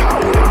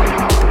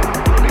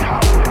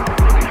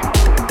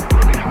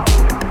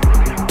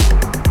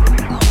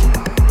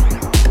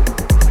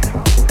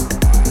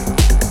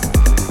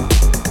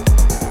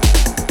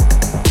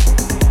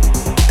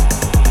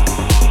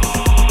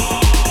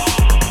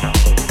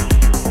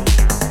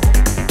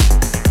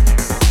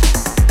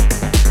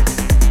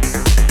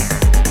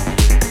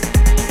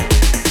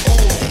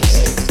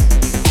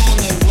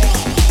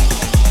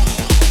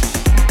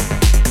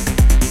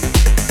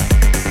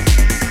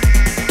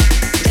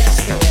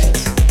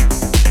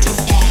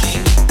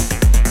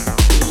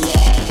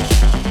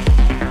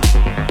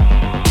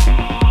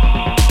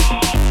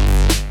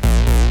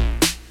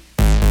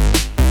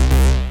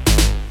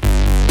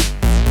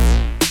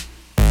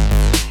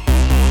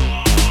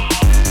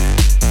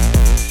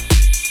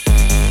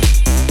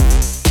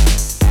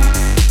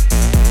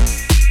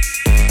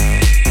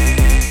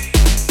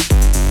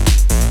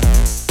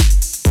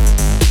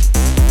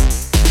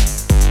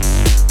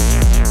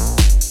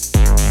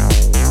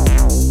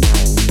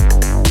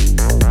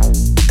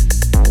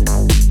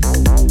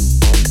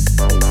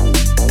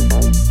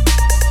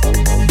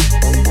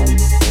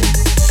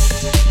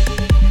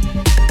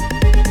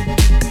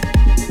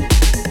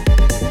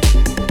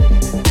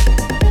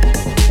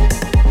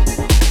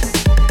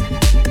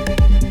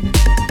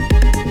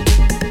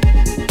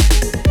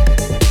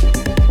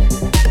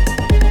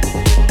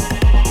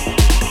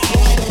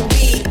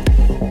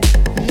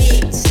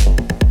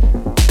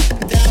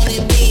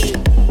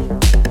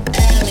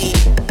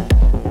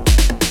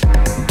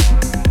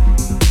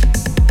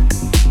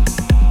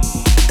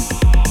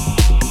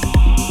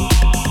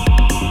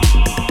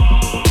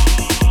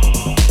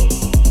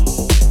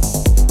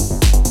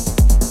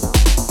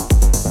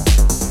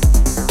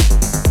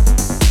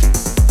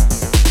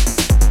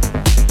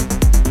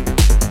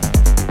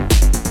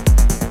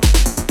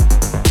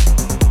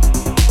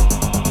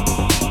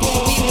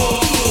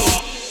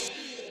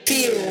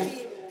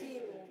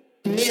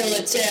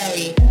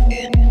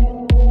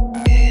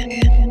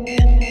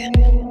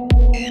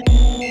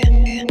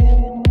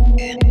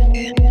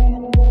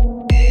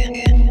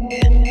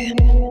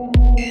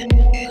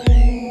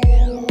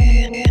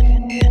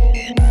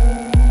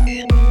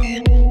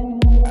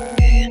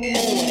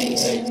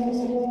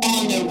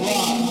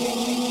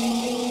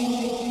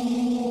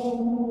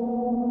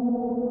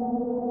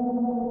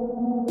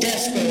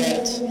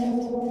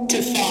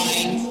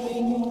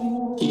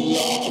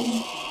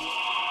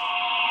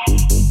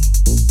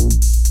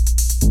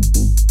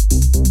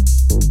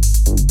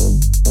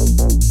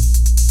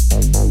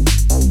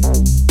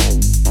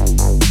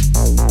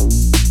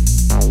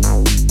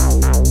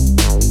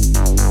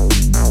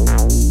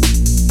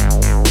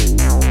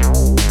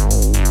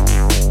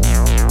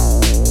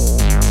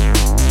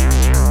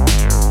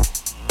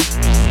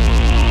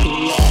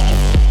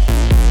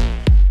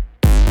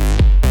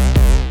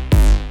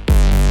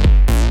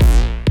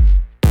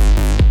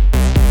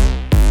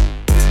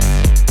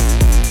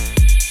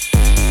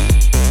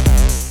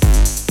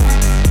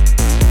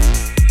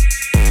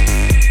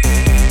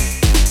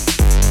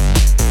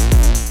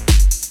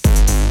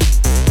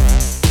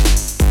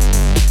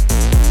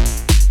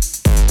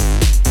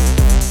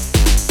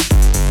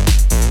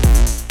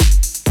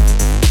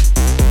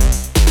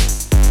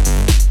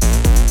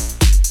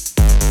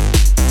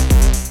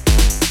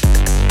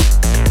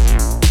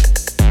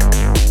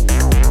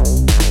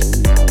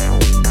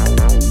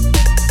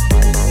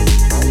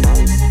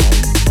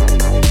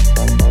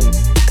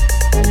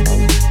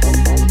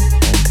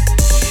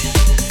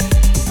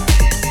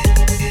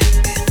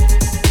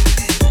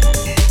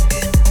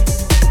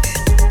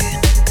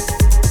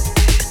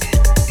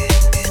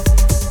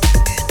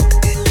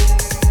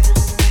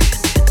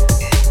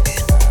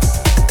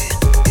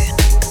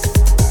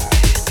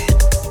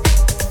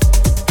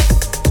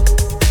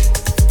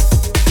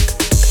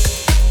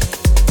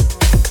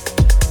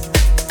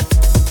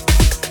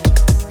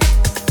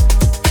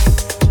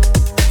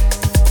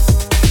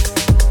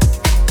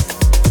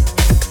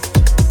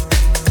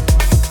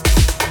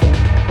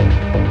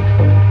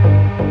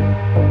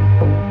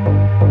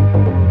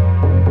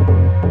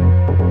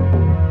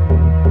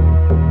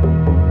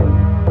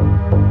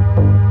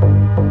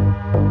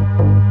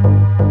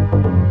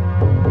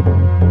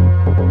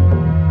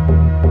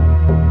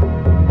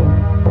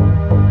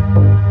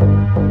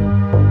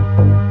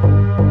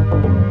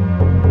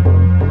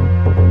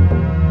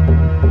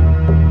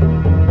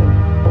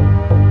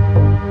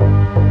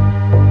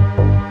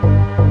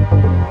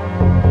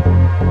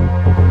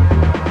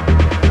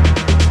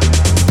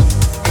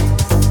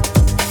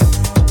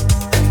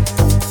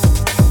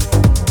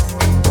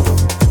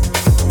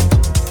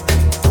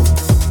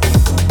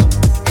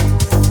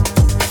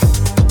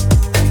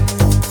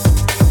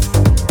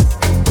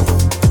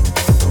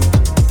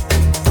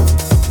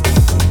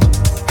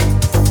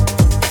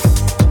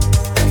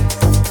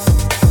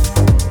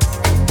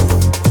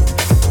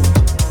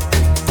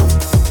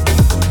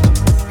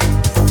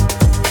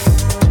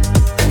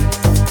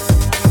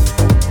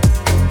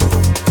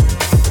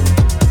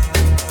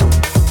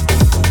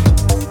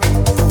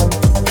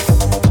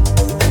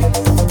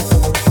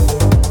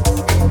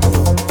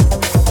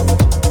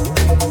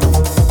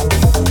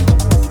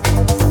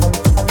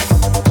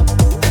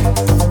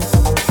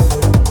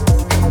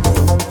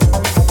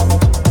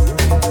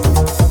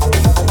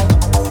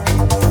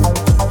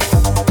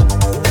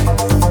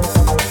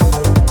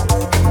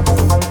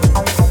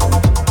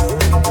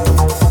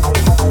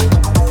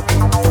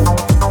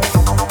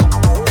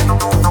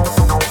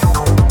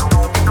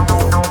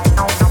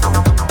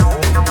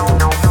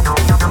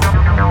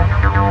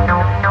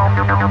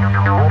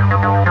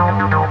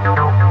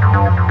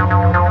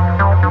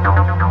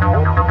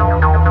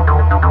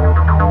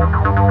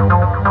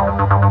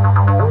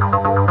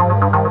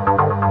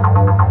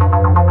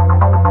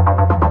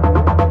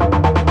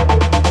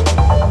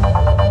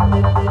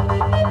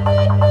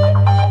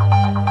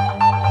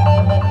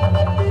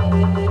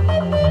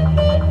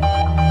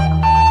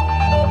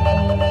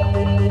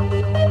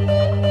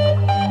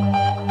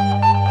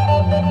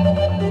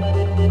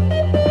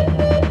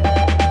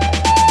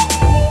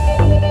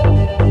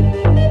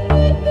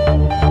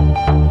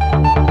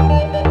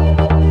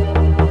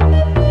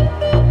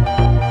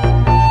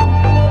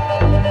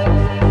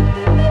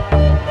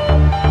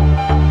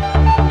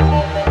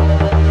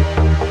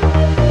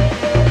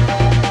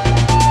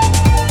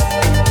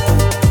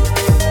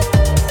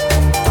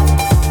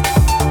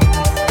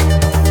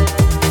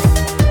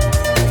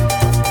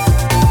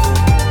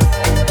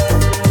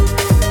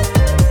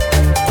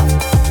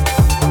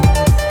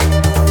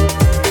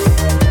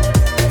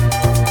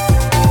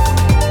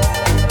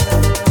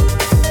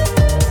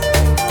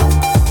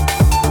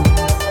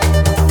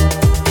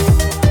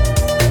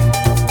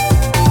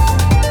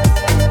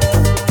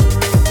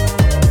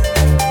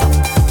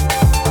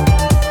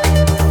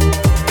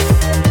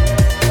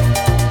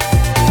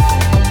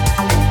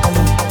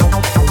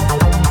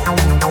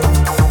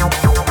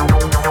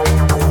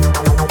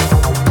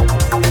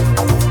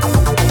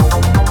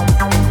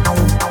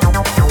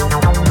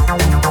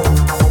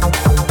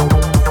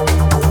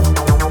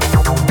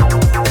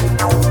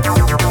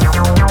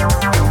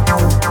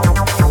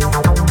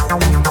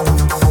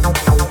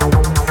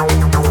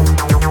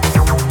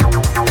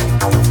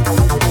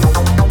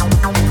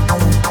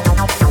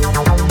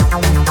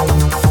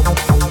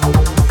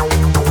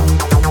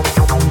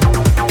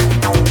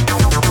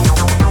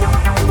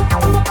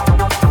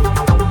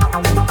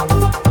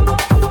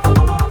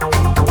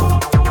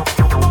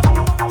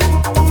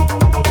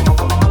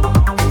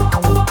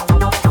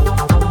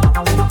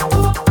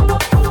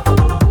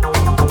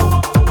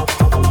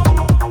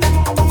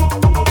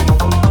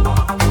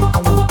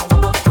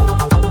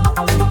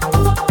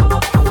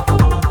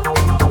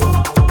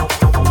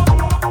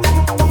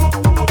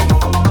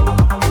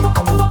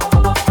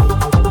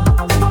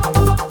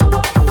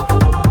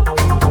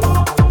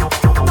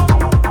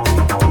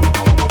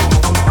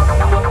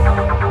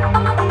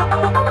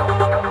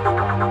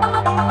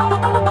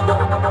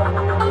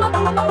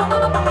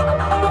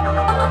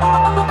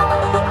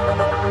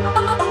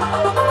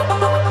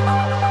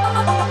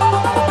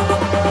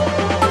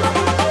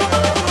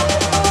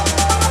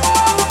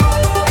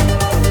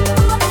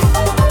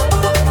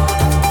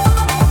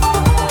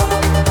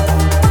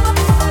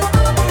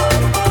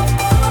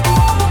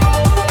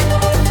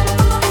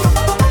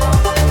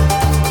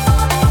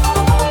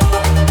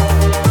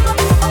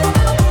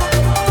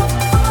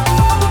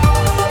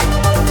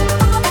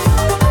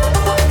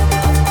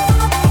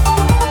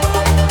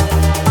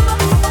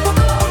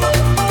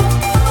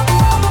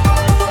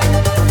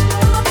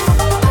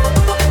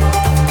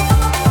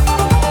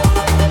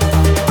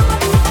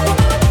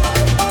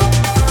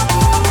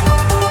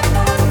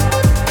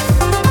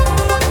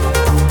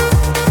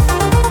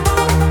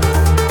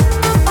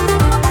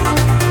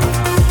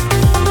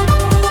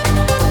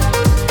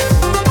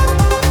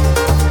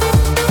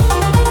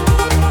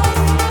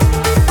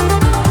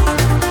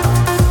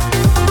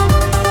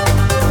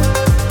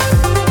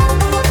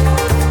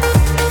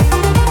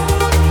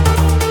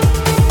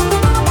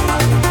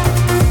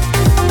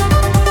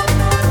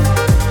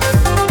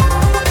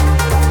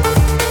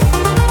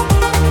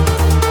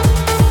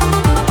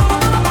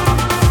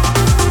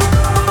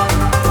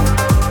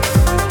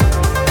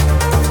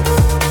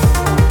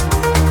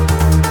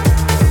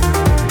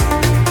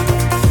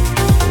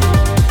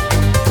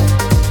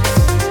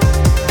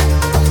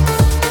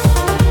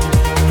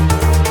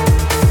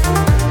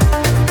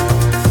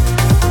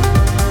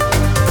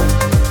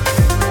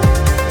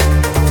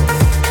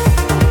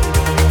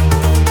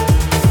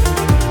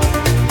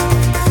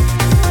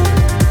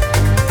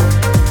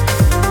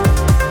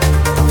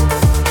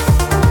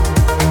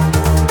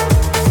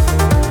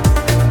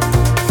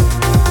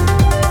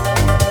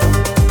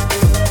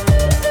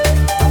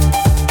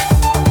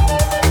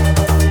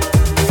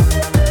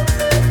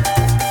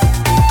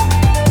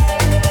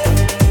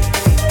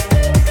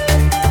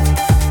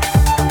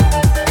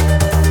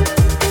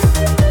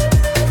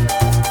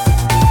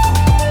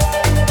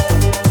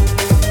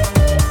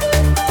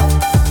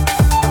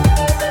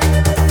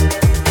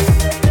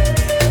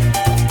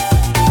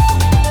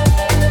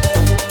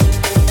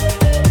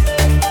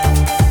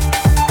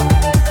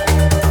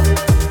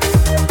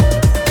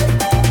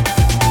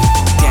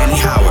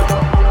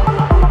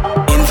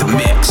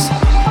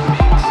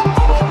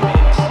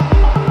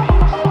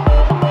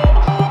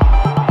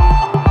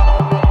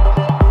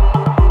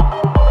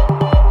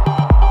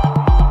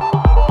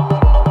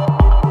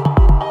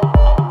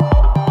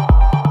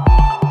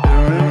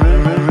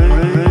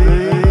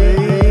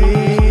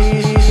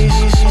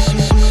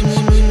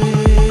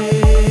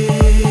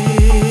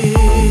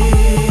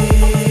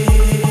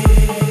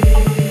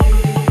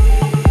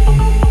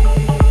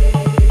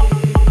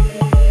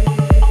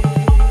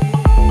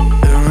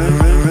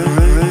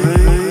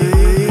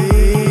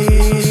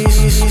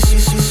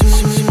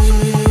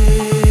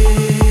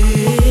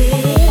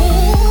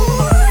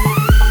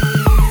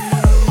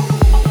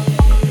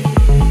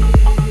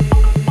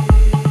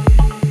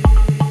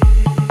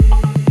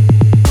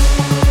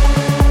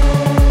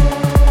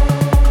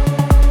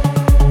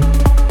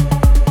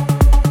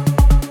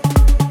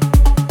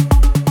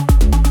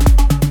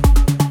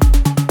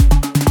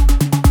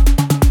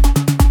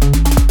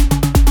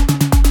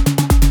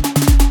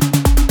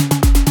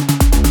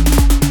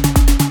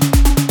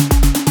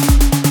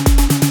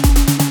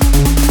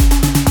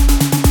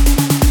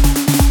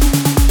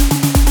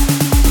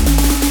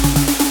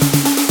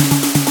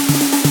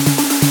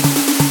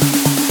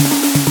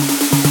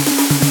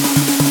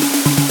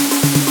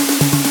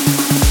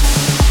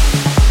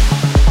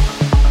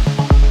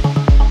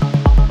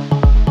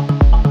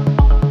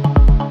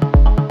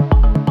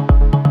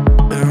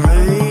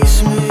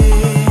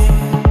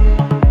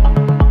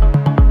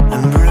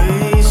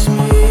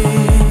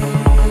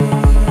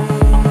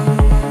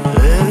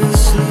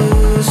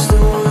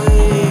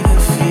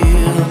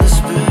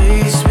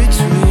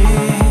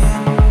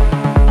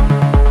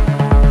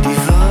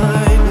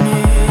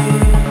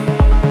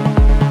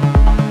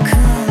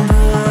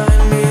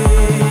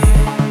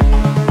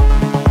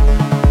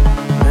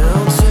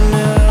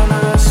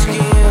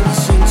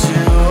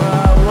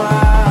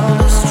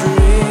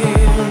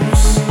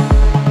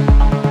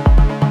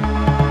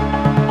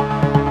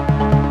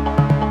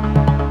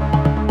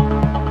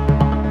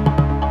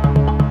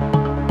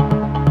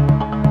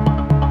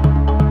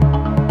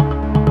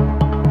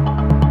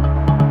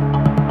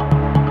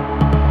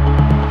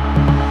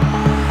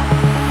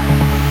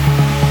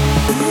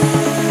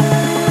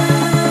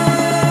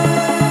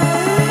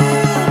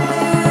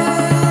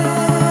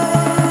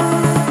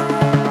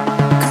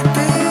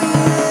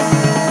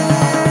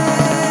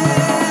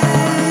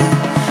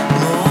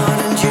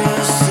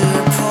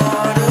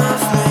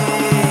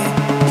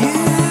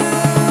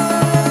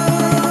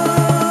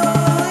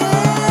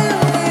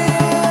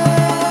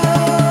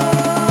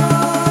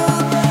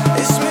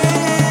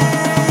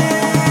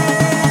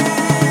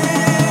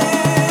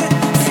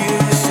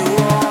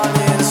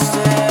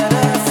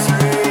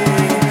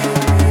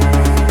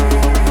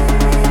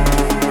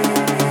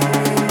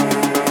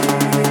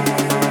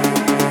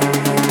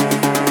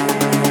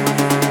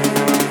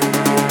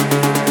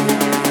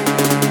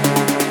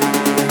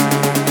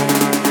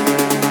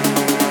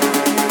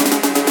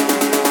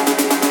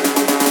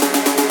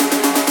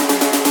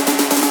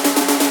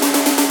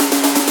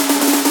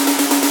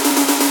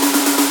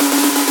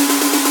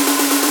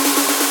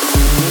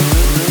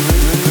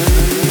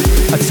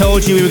 I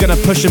told you we were going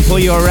to push and pull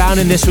you around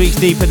in this week's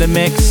Deep in the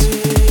Mix.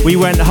 We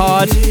went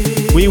hard,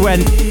 we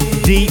went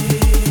deep,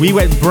 we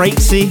went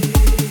breaksy.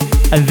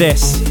 And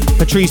this,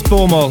 Patrice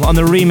Baumel on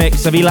the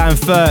remix of Elan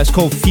Fur. It's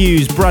called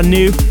Fuse, brand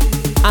new.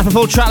 And for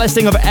full track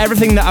listing of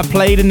everything that I've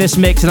played in this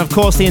mix, and of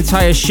course the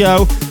entire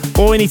show,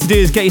 all you need to do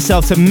is get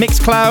yourself to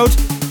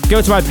Mixcloud,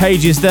 go to my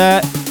pages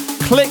there,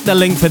 click the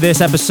link for this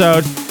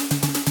episode,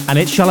 and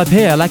it shall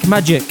appear like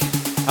magic.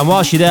 And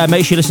whilst you're there,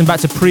 make sure you listen back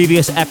to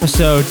previous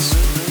episodes.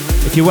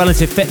 If you're well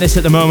into fitness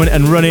at the moment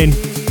and running,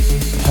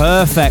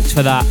 perfect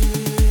for that.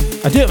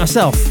 I do it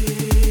myself,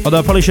 although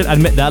I probably shouldn't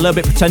admit that. A little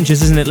bit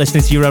pretentious, isn't it,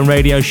 listening to your own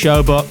radio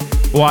show, but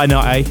why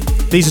not, eh?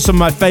 These are some of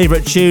my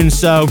favourite tunes,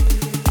 so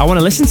I want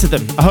to listen to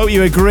them. I hope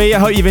you agree. I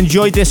hope you've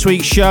enjoyed this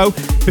week's show.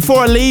 Before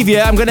I leave you,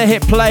 I'm going to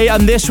hit play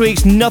on this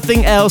week's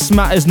Nothing Else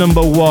Matters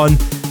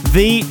 #1,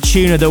 the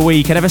tune of the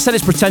week. And if I said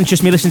it's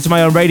pretentious, me listening to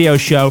my own radio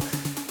show,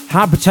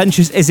 how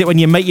pretentious is it when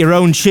you make your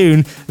own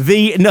tune,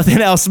 the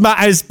Nothing Else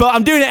Matters? But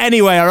I'm doing it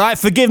anyway, all right?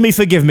 Forgive me,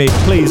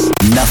 please.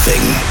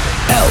 Nothing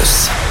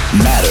else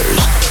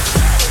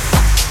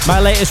matters. My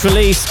latest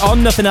release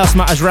on Nothing Else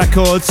Matters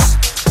Records.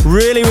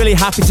 Really, really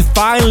happy to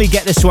finally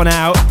get this one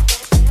out.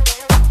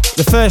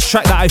 The first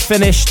track that I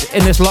finished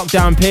in this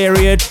lockdown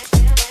period,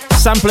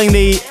 sampling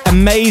the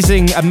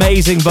amazing,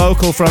 amazing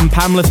vocal from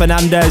Pamela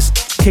Fernandez,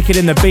 kicking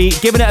in the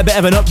beat, giving it a bit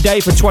of an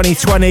update for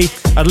 2020.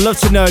 I'd love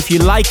to know if you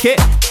like it.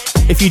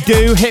 If you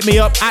do, hit me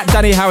up at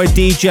Danny Howard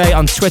DJ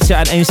on Twitter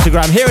and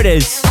Instagram. Here it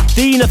is.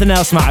 The Nothing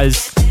Else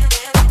Matters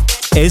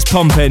is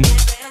pumping.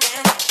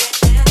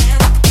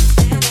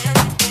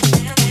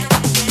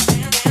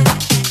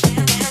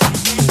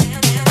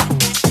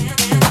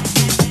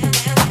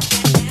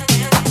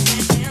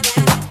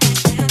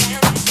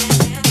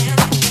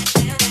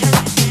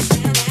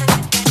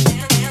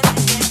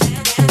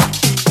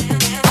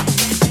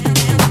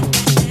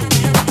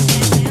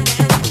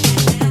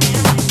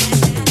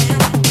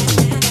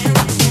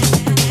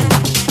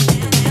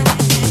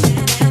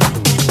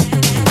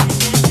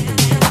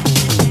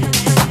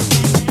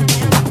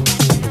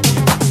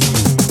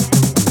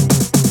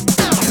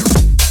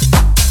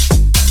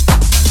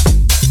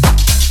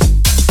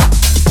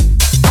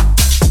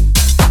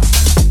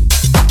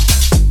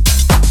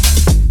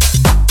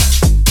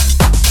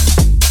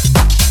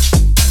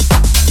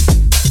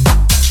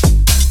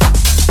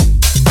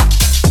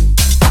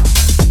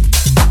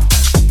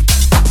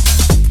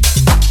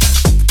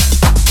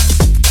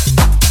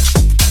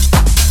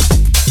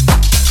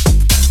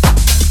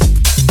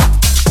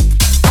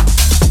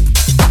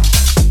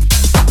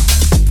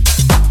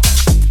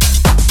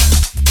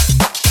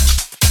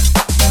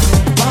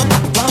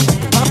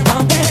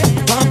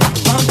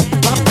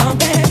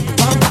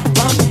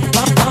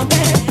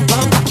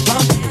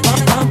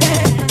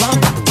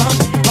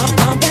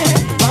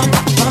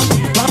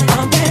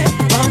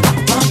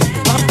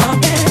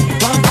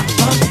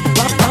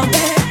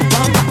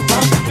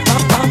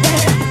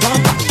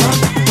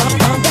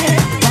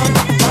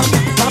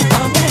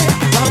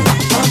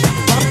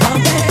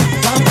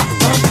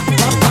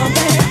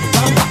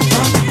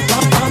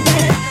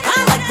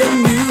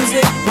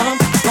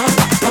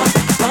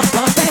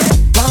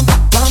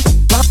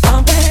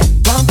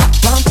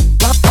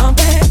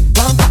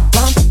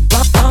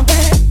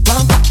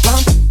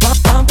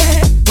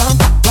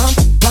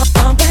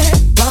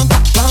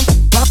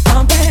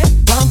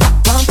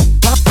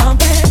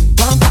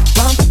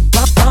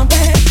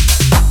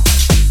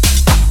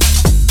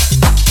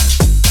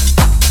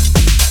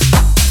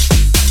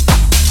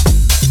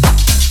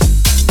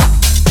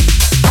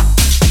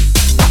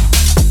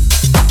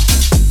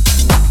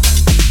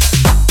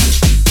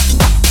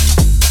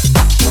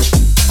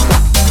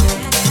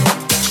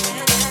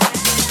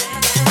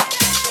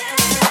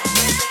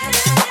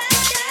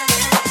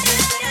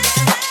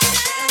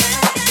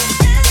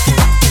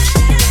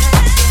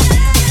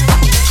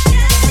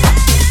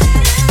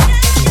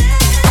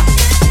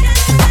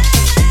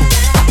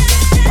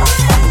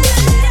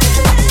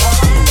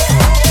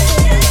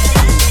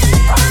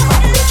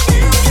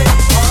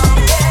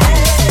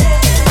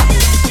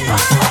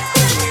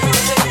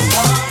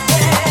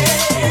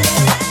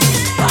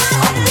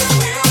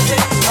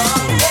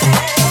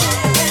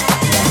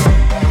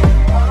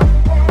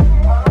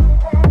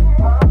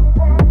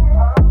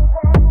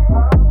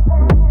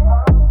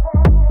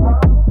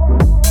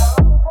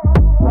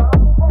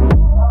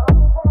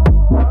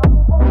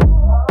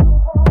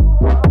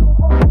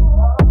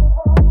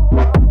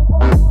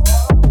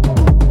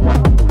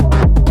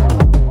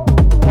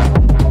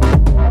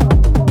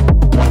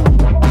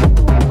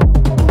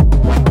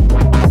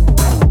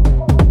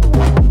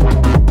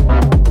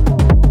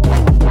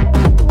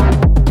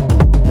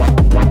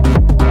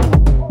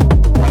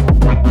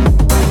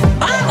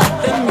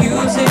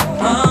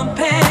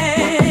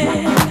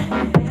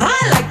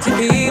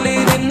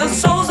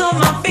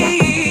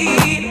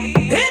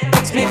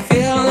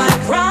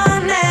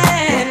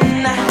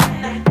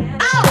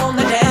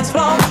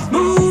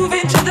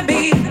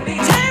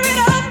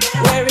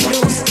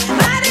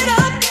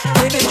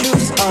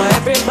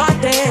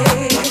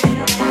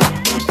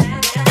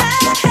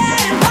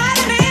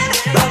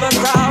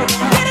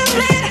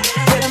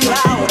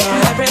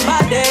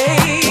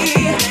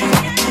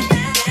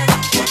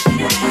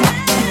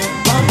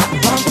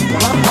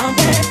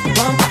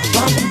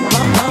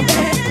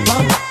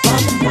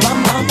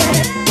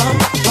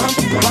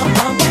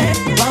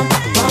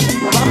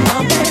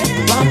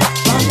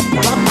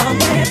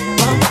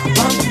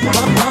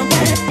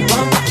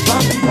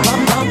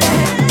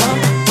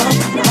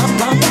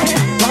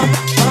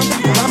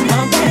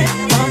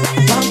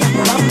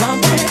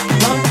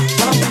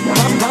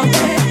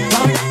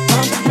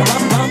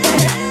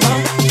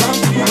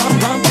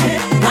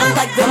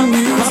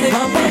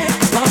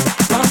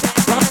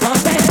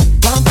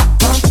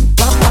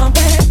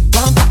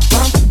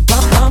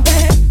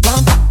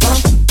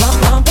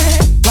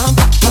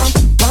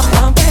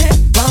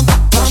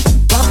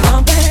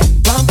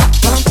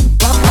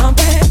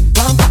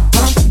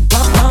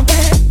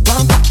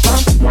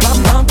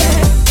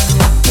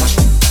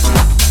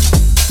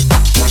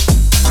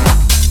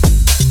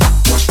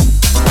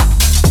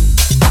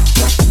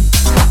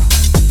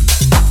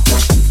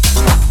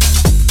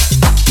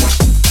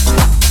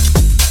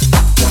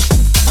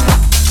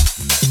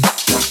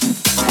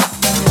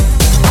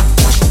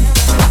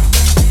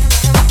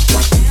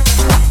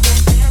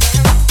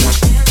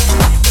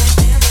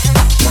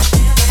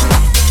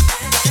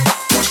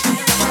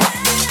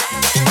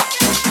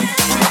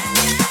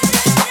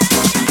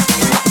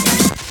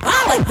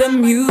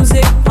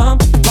 music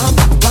pump, pump,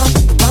 pump,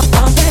 pump,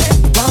 pump it,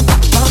 pump,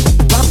 pump,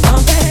 pump,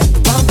 pump it,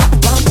 pump,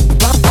 pump,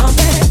 pump, pump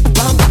it,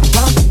 pump,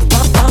 pump,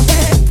 pump, pump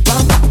it,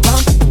 pump,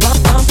 pump, pump,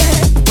 pump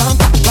it, pump,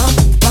 pump,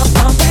 pump,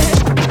 pump it.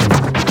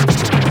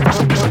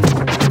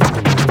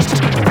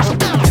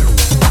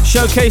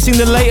 Showcasing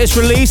the latest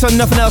release on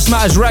Nothing Else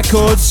Matters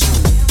Records.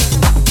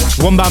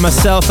 One by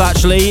myself,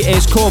 actually.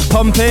 It's called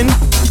Pumpin'.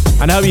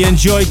 And I hope you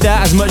enjoyed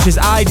that as much as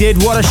I did.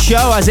 What a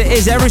show, as it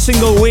is every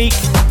single week.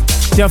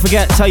 Don't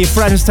forget, tell your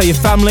friends, tell your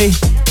family,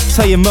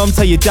 tell your mum,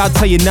 tell your dad,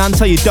 tell your nan,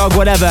 tell your dog,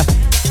 whatever.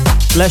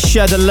 Let's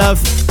share the love,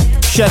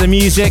 share the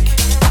music.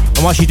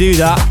 And once you do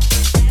that,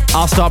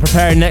 I'll start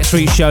preparing next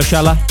week's show,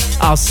 shall I?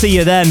 I'll see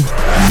you then.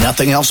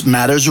 Nothing Else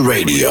Matters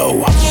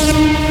Radio.